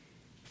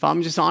 If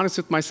I'm just honest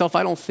with myself,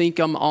 I don't think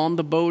I'm on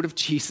the boat of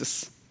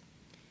Jesus.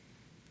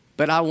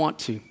 But I want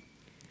to.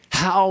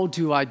 How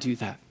do I do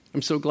that?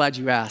 I'm so glad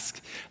you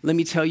asked. Let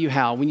me tell you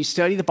how. When you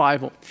study the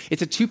Bible,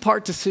 it's a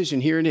two-part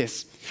decision. Here it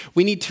is.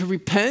 We need to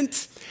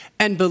repent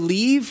and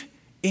believe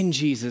in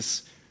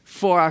Jesus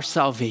for our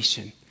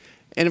salvation.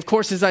 And of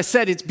course, as I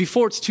said, it's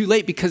before it's too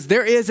late because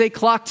there is a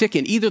clock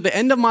ticking. Either the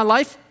end of my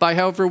life by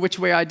however which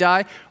way I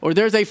die, or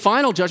there's a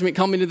final judgment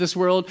coming to this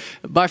world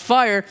by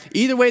fire.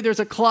 Either way,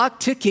 there's a clock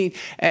ticking.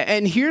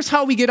 And here's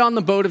how we get on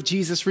the boat of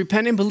Jesus.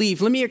 Repent and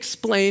believe. Let me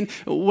explain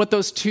what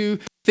those two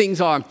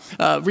things are.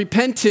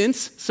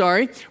 Repentance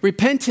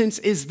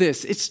is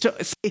this. It's to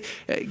say,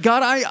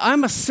 God,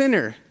 I'm a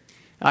sinner.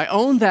 I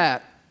own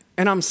that,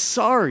 and I'm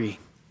sorry.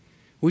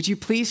 Would you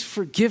please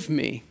forgive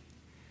me?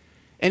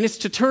 And it's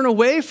to turn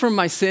away from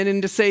my sin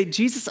and to say,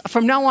 Jesus,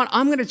 from now on,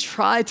 I'm going to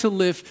try to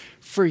live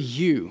for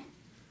you.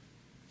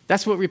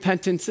 That's what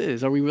repentance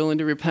is. Are we willing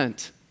to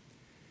repent?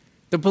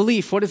 The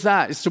belief, what is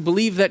that? It's to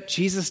believe that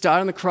Jesus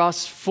died on the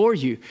cross for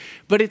you.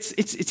 But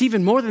it's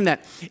even more than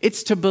that.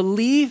 It's to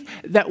believe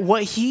that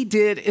what he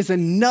did is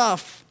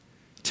enough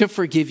to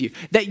forgive you,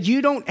 that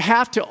you don't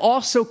have to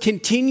also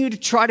continue to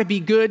try to be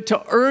good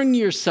to earn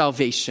your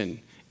salvation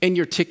and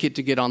your ticket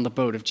to get on the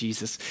boat of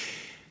Jesus.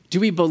 Do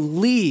we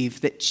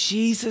believe that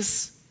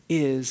Jesus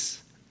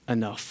is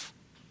enough?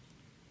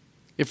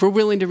 If we're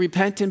willing to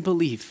repent and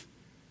believe,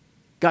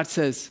 God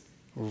says,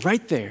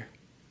 right there,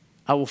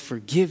 I will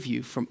forgive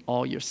you from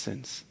all your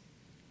sins.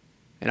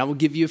 And I will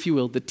give you, if you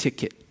will, the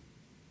ticket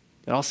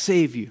that I'll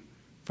save you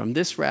from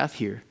this wrath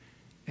here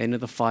and to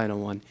the final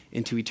one,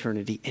 into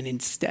eternity. And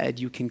instead,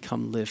 you can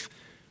come live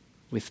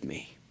with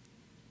me.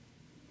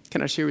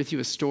 Can I share with you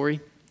a story?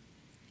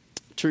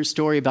 True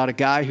story about a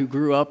guy who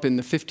grew up in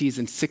the 50s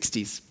and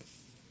 60s.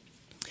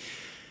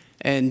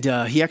 And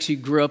he actually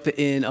grew up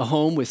in a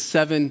home with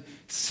 7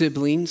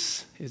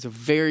 siblings. It was a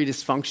very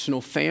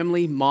dysfunctional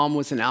family. Mom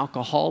was an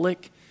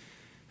alcoholic.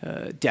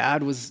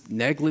 Dad was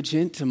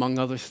negligent, among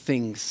other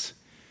things.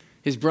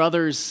 His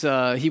brothers,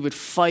 he would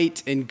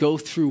fight and go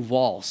through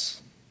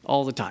walls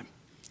all the time.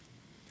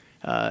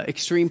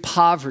 Extreme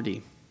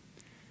poverty,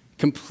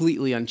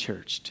 completely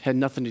unchurched, had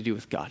nothing to do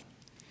with God.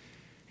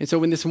 And so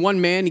when this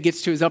one man, he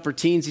gets to his upper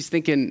teens, he's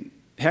thinking,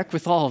 heck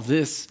with all of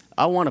this,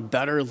 I want a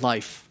better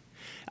life.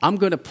 I'm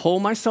going to pull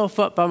myself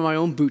up by my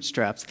own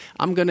bootstraps.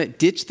 I'm going to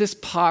ditch this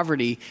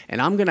poverty,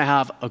 and I'm going to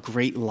have a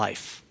great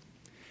life.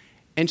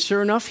 And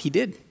sure enough, he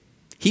did.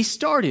 He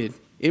started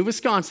in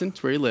Wisconsin,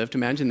 it's where he lived,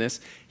 imagine this.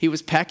 He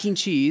was packing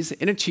cheese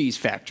in a cheese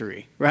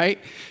factory, right?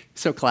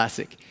 So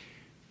classic.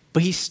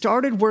 But he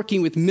started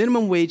working with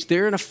minimum wage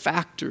there in a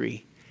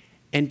factory,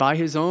 and by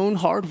his own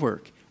hard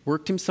work,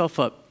 worked himself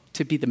up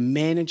to be the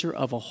manager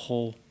of a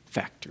whole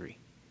factory.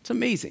 It's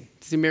amazing.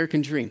 It's the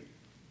American dream.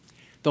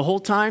 The whole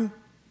time,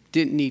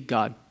 didn't need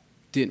God,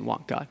 didn't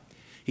want God.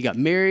 He got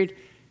married.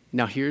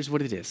 Now here's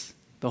what it is.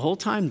 The whole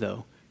time,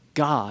 though,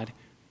 God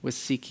was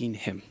seeking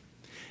him.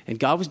 And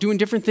God was doing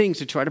different things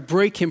to try to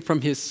break him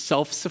from his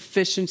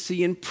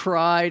self-sufficiency and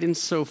pride and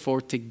so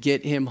forth to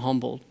get him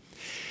humbled.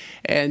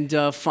 And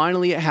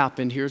finally it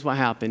happened. Here's what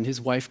happened. His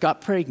wife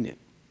got pregnant.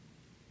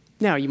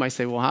 Now you might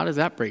say, well, how does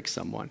that break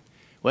someone?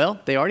 Well,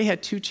 they already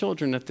had 2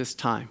 children at this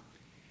time.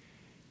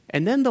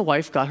 And then the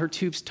wife got her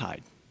tubes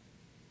tied.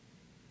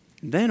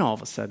 And then all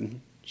of a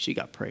sudden, she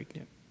got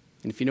pregnant.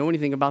 And if you know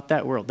anything about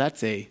that world,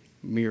 that's a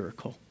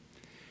miracle.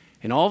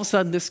 And all of a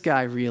sudden, this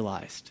guy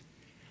realized,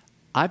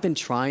 I've been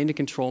trying to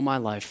control my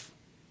life,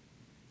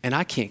 and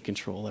I can't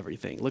control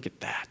everything. Look at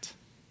that.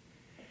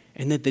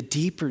 And then the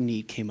deeper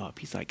need came up.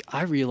 He's like,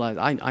 I realize,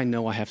 I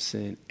know I have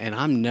sin, and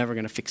I'm never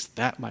going to fix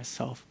that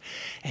myself.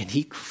 And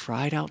he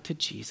cried out to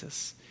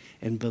Jesus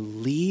and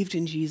believed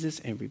in Jesus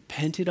and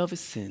repented of his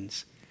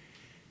sins,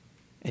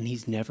 and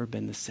he's never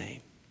been the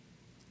same.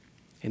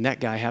 And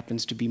that guy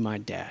happens to be my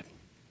dad.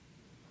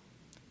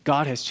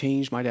 God has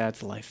changed my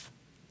dad's life.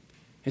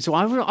 And so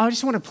I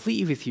just want to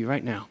plead with you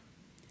right now.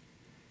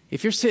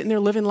 If you're sitting there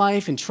living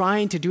life and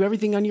trying to do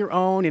everything on your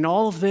own and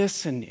all of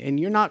this, and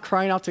you're not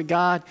crying out to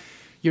God,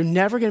 you're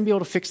never going to be able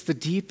to fix the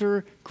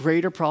deeper,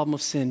 greater problem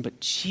of sin. But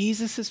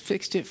Jesus has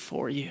fixed it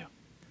for you.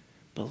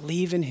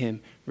 Believe in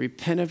him,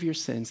 repent of your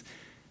sins,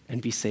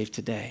 and be saved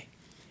today.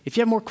 If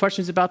you have more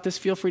questions about this,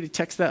 feel free to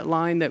text that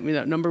line, that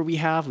number we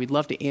have. We'd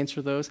love to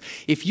answer those.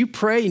 If you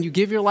pray and you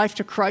give your life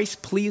to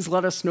Christ, please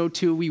let us know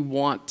too. We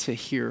want to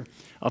hear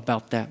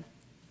about that.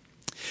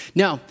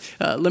 Now,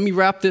 let me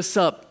wrap this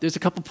up. There's a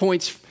couple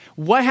points.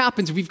 What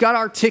happens? We've got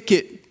our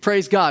ticket.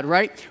 Praise God,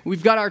 right?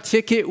 We've got our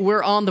ticket.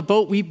 We're on the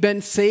boat. We've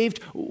been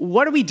saved.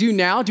 What do we do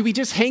now? Do we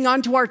just hang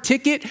on to our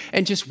ticket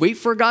and just wait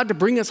for God to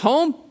bring us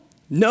home?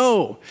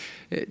 No.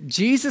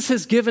 Jesus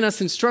has given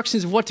us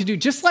instructions of what to do,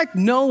 just like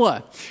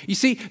Noah. You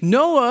see,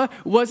 Noah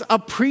was a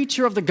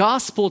preacher of the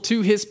gospel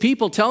to his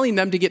people, telling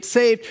them to get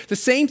saved. The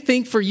same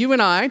thing for you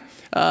and I.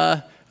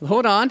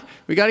 Hold on.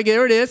 We got to get,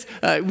 there it is.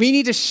 We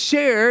need to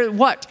share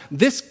what?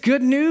 This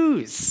good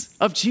news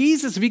of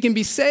Jesus. We can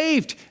be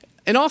saved.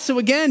 And also,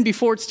 again,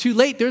 before it's too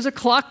late, there's a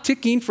clock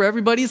ticking for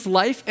everybody's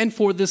life and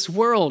for this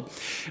world.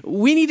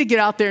 We need to get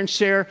out there and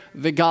share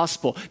the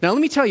gospel. Now,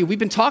 let me tell you, we've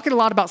been talking a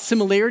lot about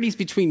similarities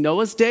between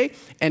Noah's day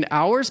and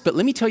ours, but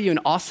let me tell you an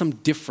awesome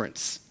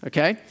difference,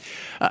 okay?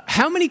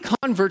 How many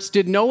converts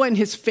did Noah and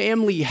his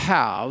family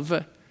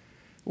have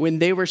when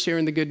they were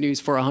sharing the good news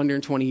for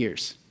 120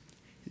 years?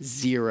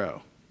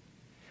 0.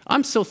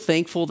 I'm so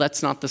thankful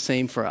that's not the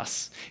same for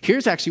us.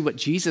 Here's actually what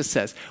Jesus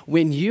says.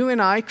 When you and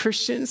I,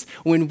 Christians,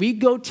 when we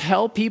go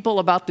tell people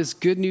about this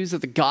good news of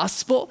the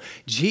gospel,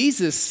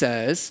 Jesus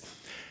says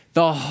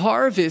the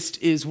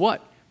harvest is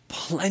what?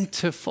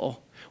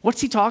 Plentiful.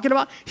 What's he talking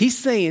about? He's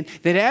saying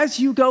that as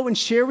you go and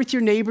share with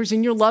your neighbors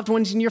and your loved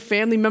ones and your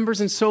family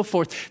members and so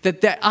forth,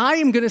 that I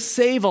am going to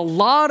save a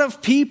lot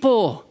of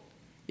people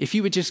if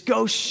you would just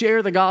go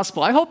share the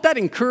gospel. I hope that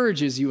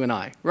encourages you and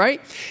I, right?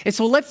 And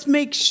so let's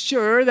make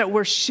sure that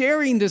we're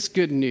sharing this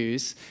good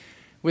news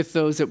with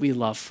those that we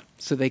love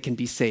so they can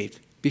be saved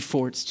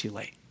before it's too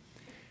late.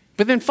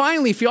 But then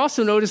finally, if you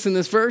also notice in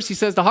this verse, he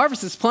says the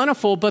harvest is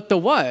plentiful, but the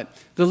what?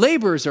 The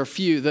laborers are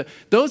few.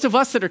 Those of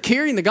us that are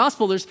carrying the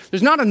gospel,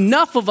 there's not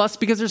enough of us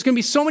because there's going to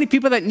be so many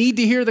people that need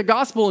to hear the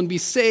gospel and be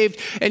saved.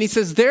 And he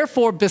says,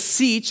 therefore,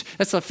 beseech,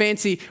 that's a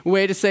fancy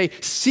way to say,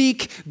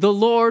 seek the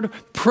Lord,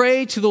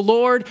 pray to the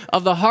Lord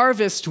of the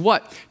harvest,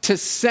 what? To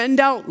send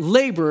out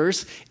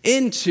laborers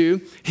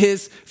into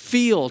his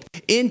field,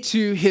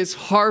 into his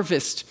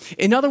harvest.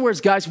 In other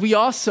words, guys, we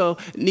also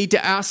need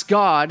to ask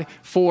God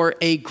for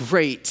a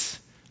great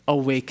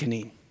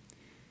awakening.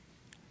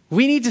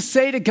 We need to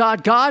say to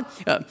God, God,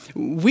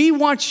 we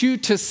want you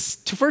to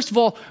first of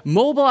all,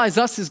 mobilize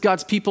us as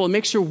God's people and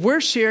make sure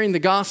we're sharing the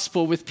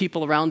gospel with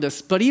people around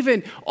us. But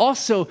even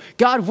also,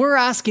 God, we're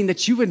asking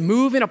that you would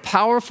move in a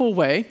powerful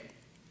way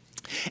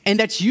and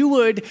that you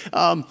would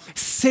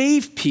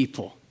save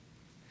people.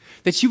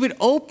 That you would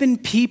open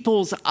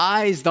people's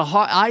eyes, the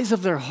eyes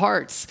of their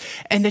hearts,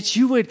 and that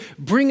you would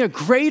bring a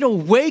great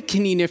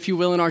awakening, if you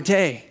will, in our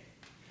day.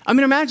 I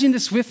mean, imagine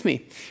this with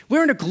me.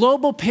 We're in a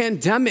global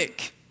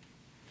pandemic.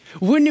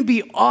 Wouldn't it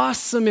be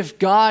awesome if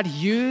God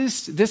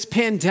used this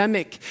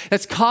pandemic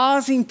that's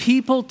causing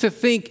people to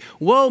think,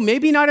 whoa,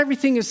 maybe not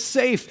everything is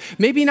safe.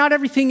 Maybe not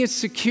everything is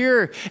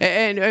secure.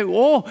 And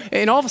all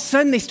of a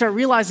sudden they start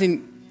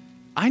realizing,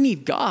 I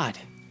need God.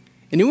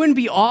 And it wouldn't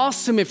be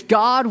awesome if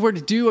God were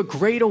to do a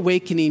great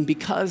awakening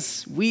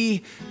because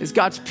we, as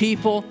God's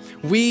people,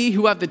 we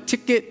who have the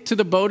ticket to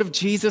the boat of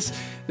Jesus,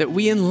 that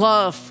we in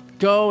love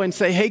go and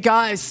say, hey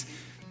guys,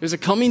 there's a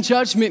coming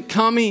judgment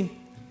coming.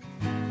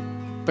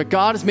 But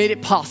God has made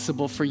it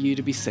possible for you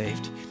to be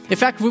saved. In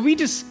fact, would we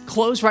just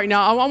close right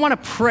now? I want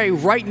to pray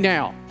right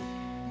now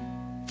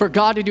for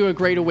God to do a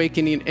great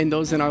awakening in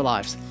those in our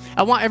lives.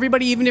 I want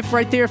everybody, even if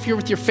right there, if you're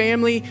with your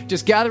family,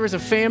 just gather as a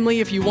family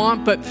if you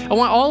want. But I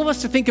want all of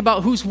us to think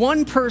about who's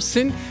one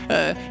person,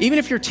 even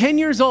if you're 10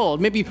 years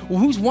old, maybe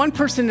who's one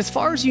person, as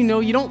far as you know,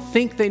 you don't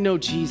think they know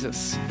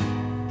Jesus.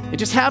 And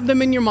just have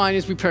them in your mind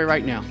as we pray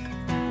right now.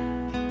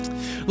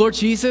 Lord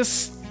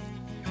Jesus,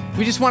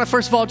 we just want to,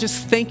 first of all,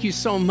 just thank you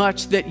so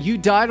much that you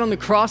died on the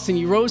cross and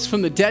you rose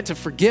from the dead to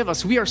forgive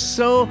us. We are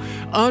so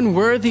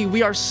unworthy.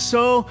 We are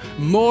so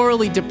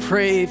morally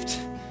depraved.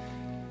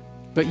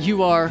 But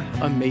you are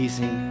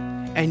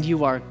amazing and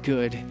you are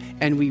good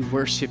and we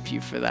worship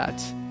you for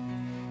that.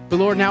 But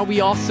Lord, now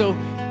we also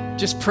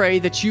just pray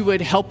that you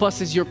would help us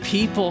as your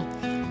people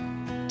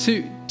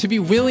to be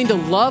willing to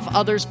love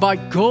others by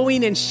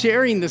going and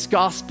sharing this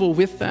gospel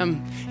with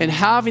them and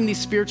having these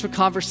spiritual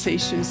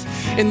conversations.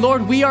 And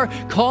Lord, we are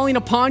calling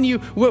upon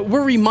you.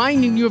 We're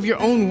reminding you of your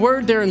own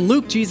word there in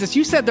Luke, Jesus.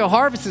 You said the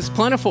harvest is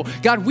plentiful.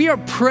 God, we are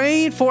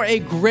praying for a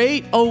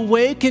great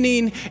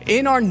awakening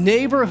in our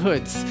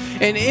neighborhoods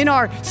and in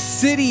our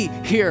city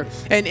here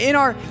and in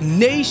our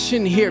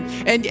nation here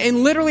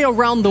and literally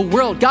around the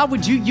world. God,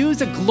 would you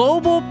use a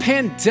global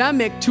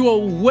pandemic to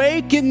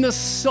awaken the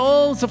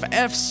souls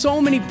of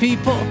so many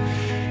people,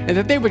 and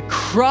that they would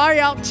cry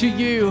out to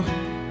you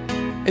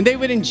and they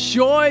would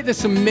enjoy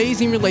this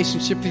amazing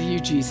relationship with you,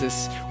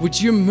 Jesus. Would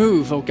you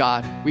move, oh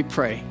God, we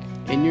pray.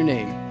 In your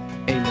name,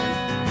 amen.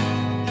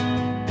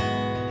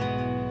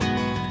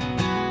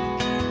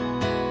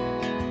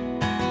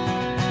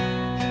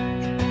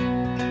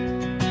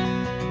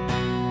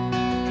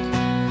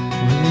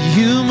 When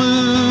you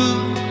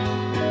move,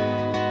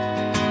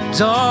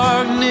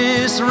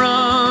 darkness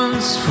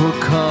runs for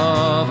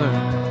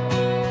cover.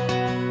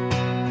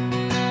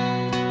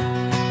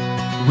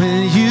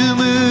 When you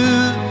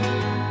move,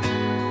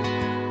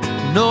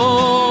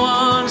 no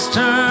one's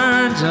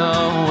turned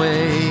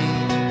away.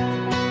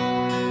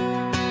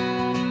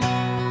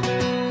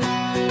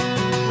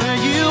 Where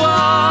you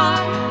are,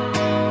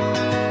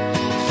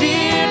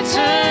 fear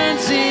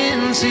turns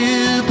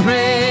into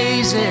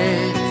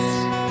praises.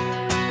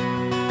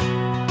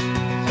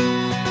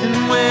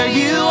 And where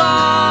you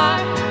are,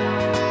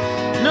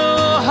 no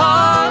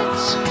heart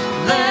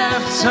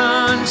left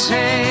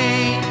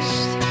unchanged.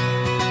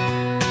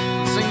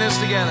 Sing this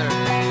together.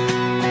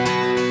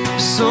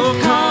 So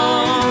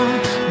come,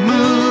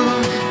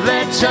 move,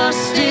 let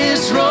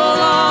justice roll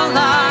on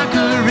like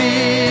a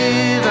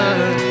river.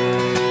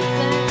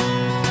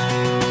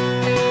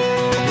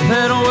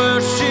 Let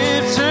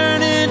worship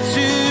turn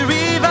into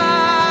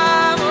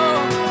revival.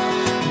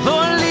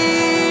 Lord,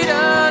 lead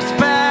us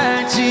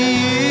back to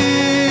you.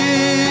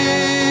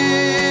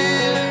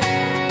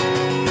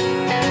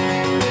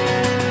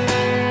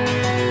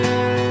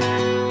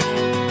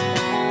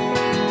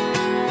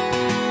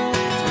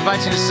 I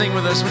invite you to sing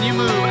with us. When you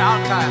move,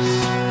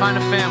 outcasts, find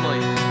a family.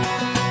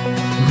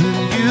 When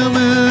you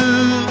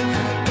move,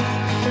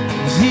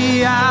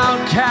 the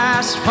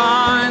outcast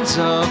finds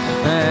a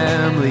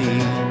family.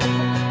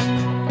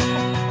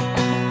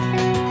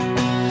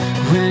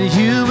 When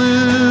you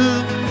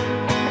move,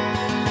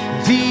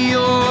 the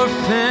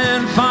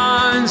orphan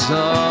finds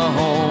a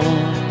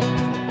home.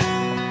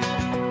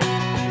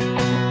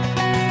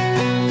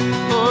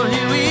 Oh,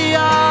 here we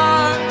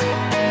are.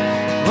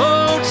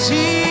 Oh,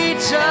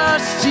 teach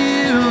us to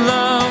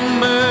love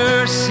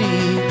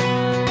mercy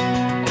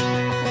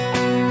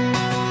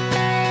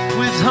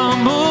with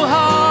humble hearts.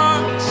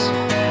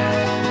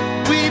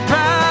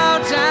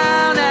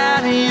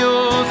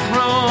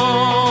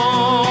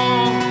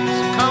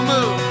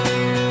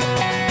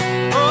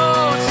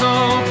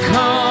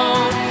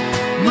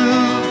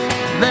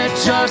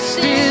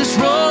 justice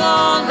roll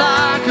on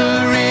like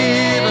a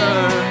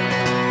river.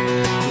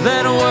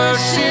 Let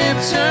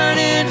worship turn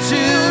into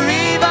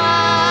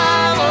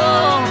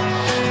revival.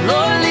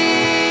 Lord,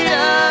 lead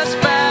us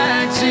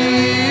back to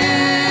you.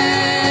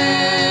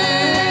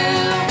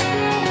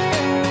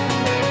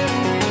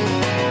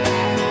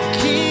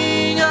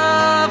 King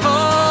of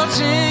all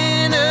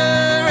generations,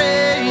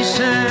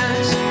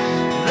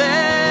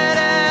 let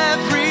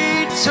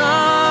every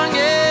tongue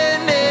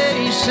and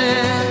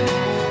nation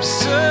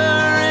surrender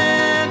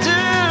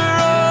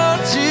all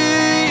to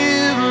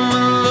you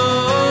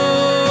alone.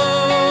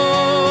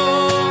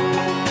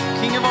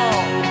 King of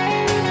all.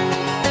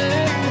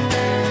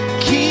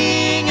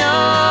 King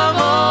of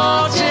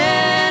all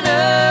generations,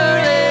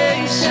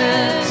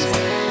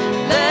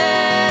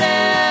 let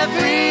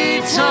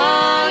every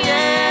tongue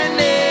and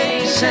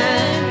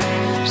nation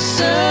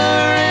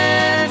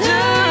surrender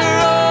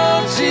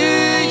all to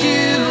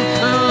you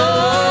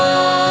alone.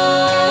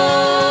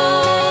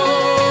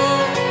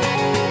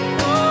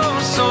 Oh,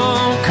 so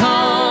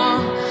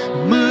come,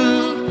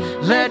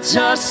 move, let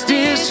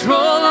justice roll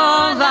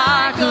on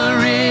like a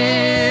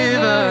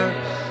river.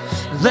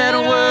 Let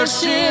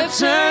worship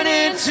turn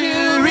into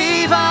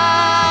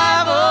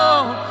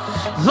revival.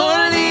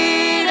 Lord,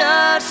 lead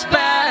us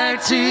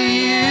back to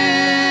you.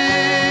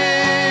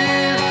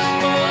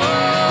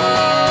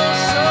 Oh,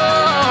 so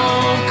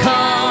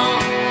come,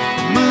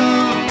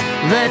 move,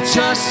 let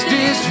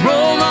justice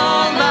roll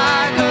on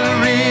like a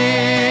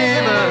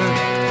river.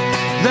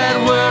 Let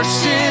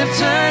worship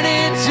turn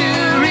into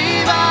revival.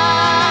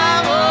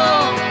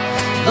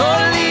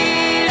 Lord,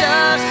 lead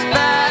us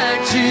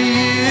back to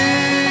you.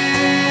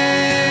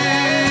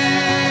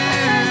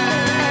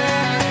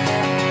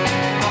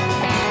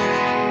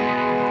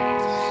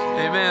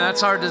 Amen.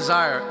 That's our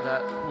desire,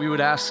 that we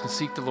would ask and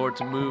seek the Lord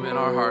to move in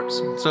our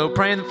hearts. So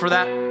praying for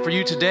that for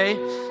you today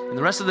and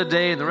the rest of the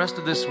day and the rest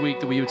of this week,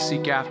 that we would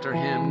seek after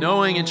him,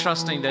 knowing and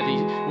trusting that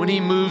when he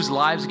moves,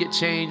 lives get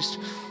changed,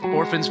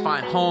 orphans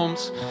find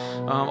homes,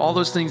 all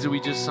those things that we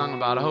just sung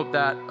about. I hope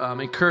that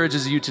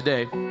encourages you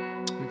today.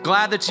 I'm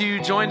glad that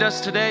you joined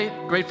us today.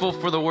 Grateful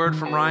for the word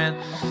from Ryan.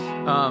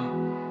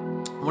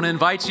 I want to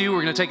invite you.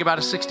 We're going to take about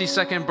a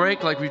 60-second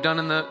break like we've done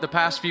in the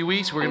past few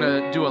weeks. We're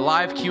going to do a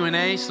live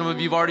Q&A. Some of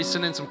you have already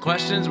sent in some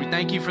questions. We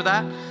thank you for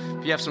that.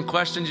 If you have some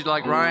questions you'd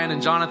like Ryan and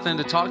Jonathan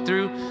to talk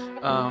through,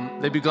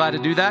 they'd be glad to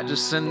do that.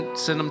 Just send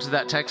them to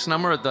that text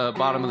number at the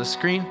bottom of the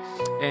screen.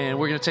 And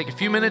we're going to take a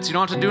few minutes. You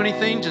don't have to do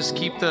anything. Just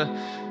keep the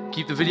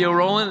video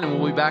rolling, and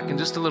we'll be back in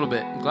just a little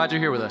bit. I'm glad you're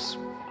here with us.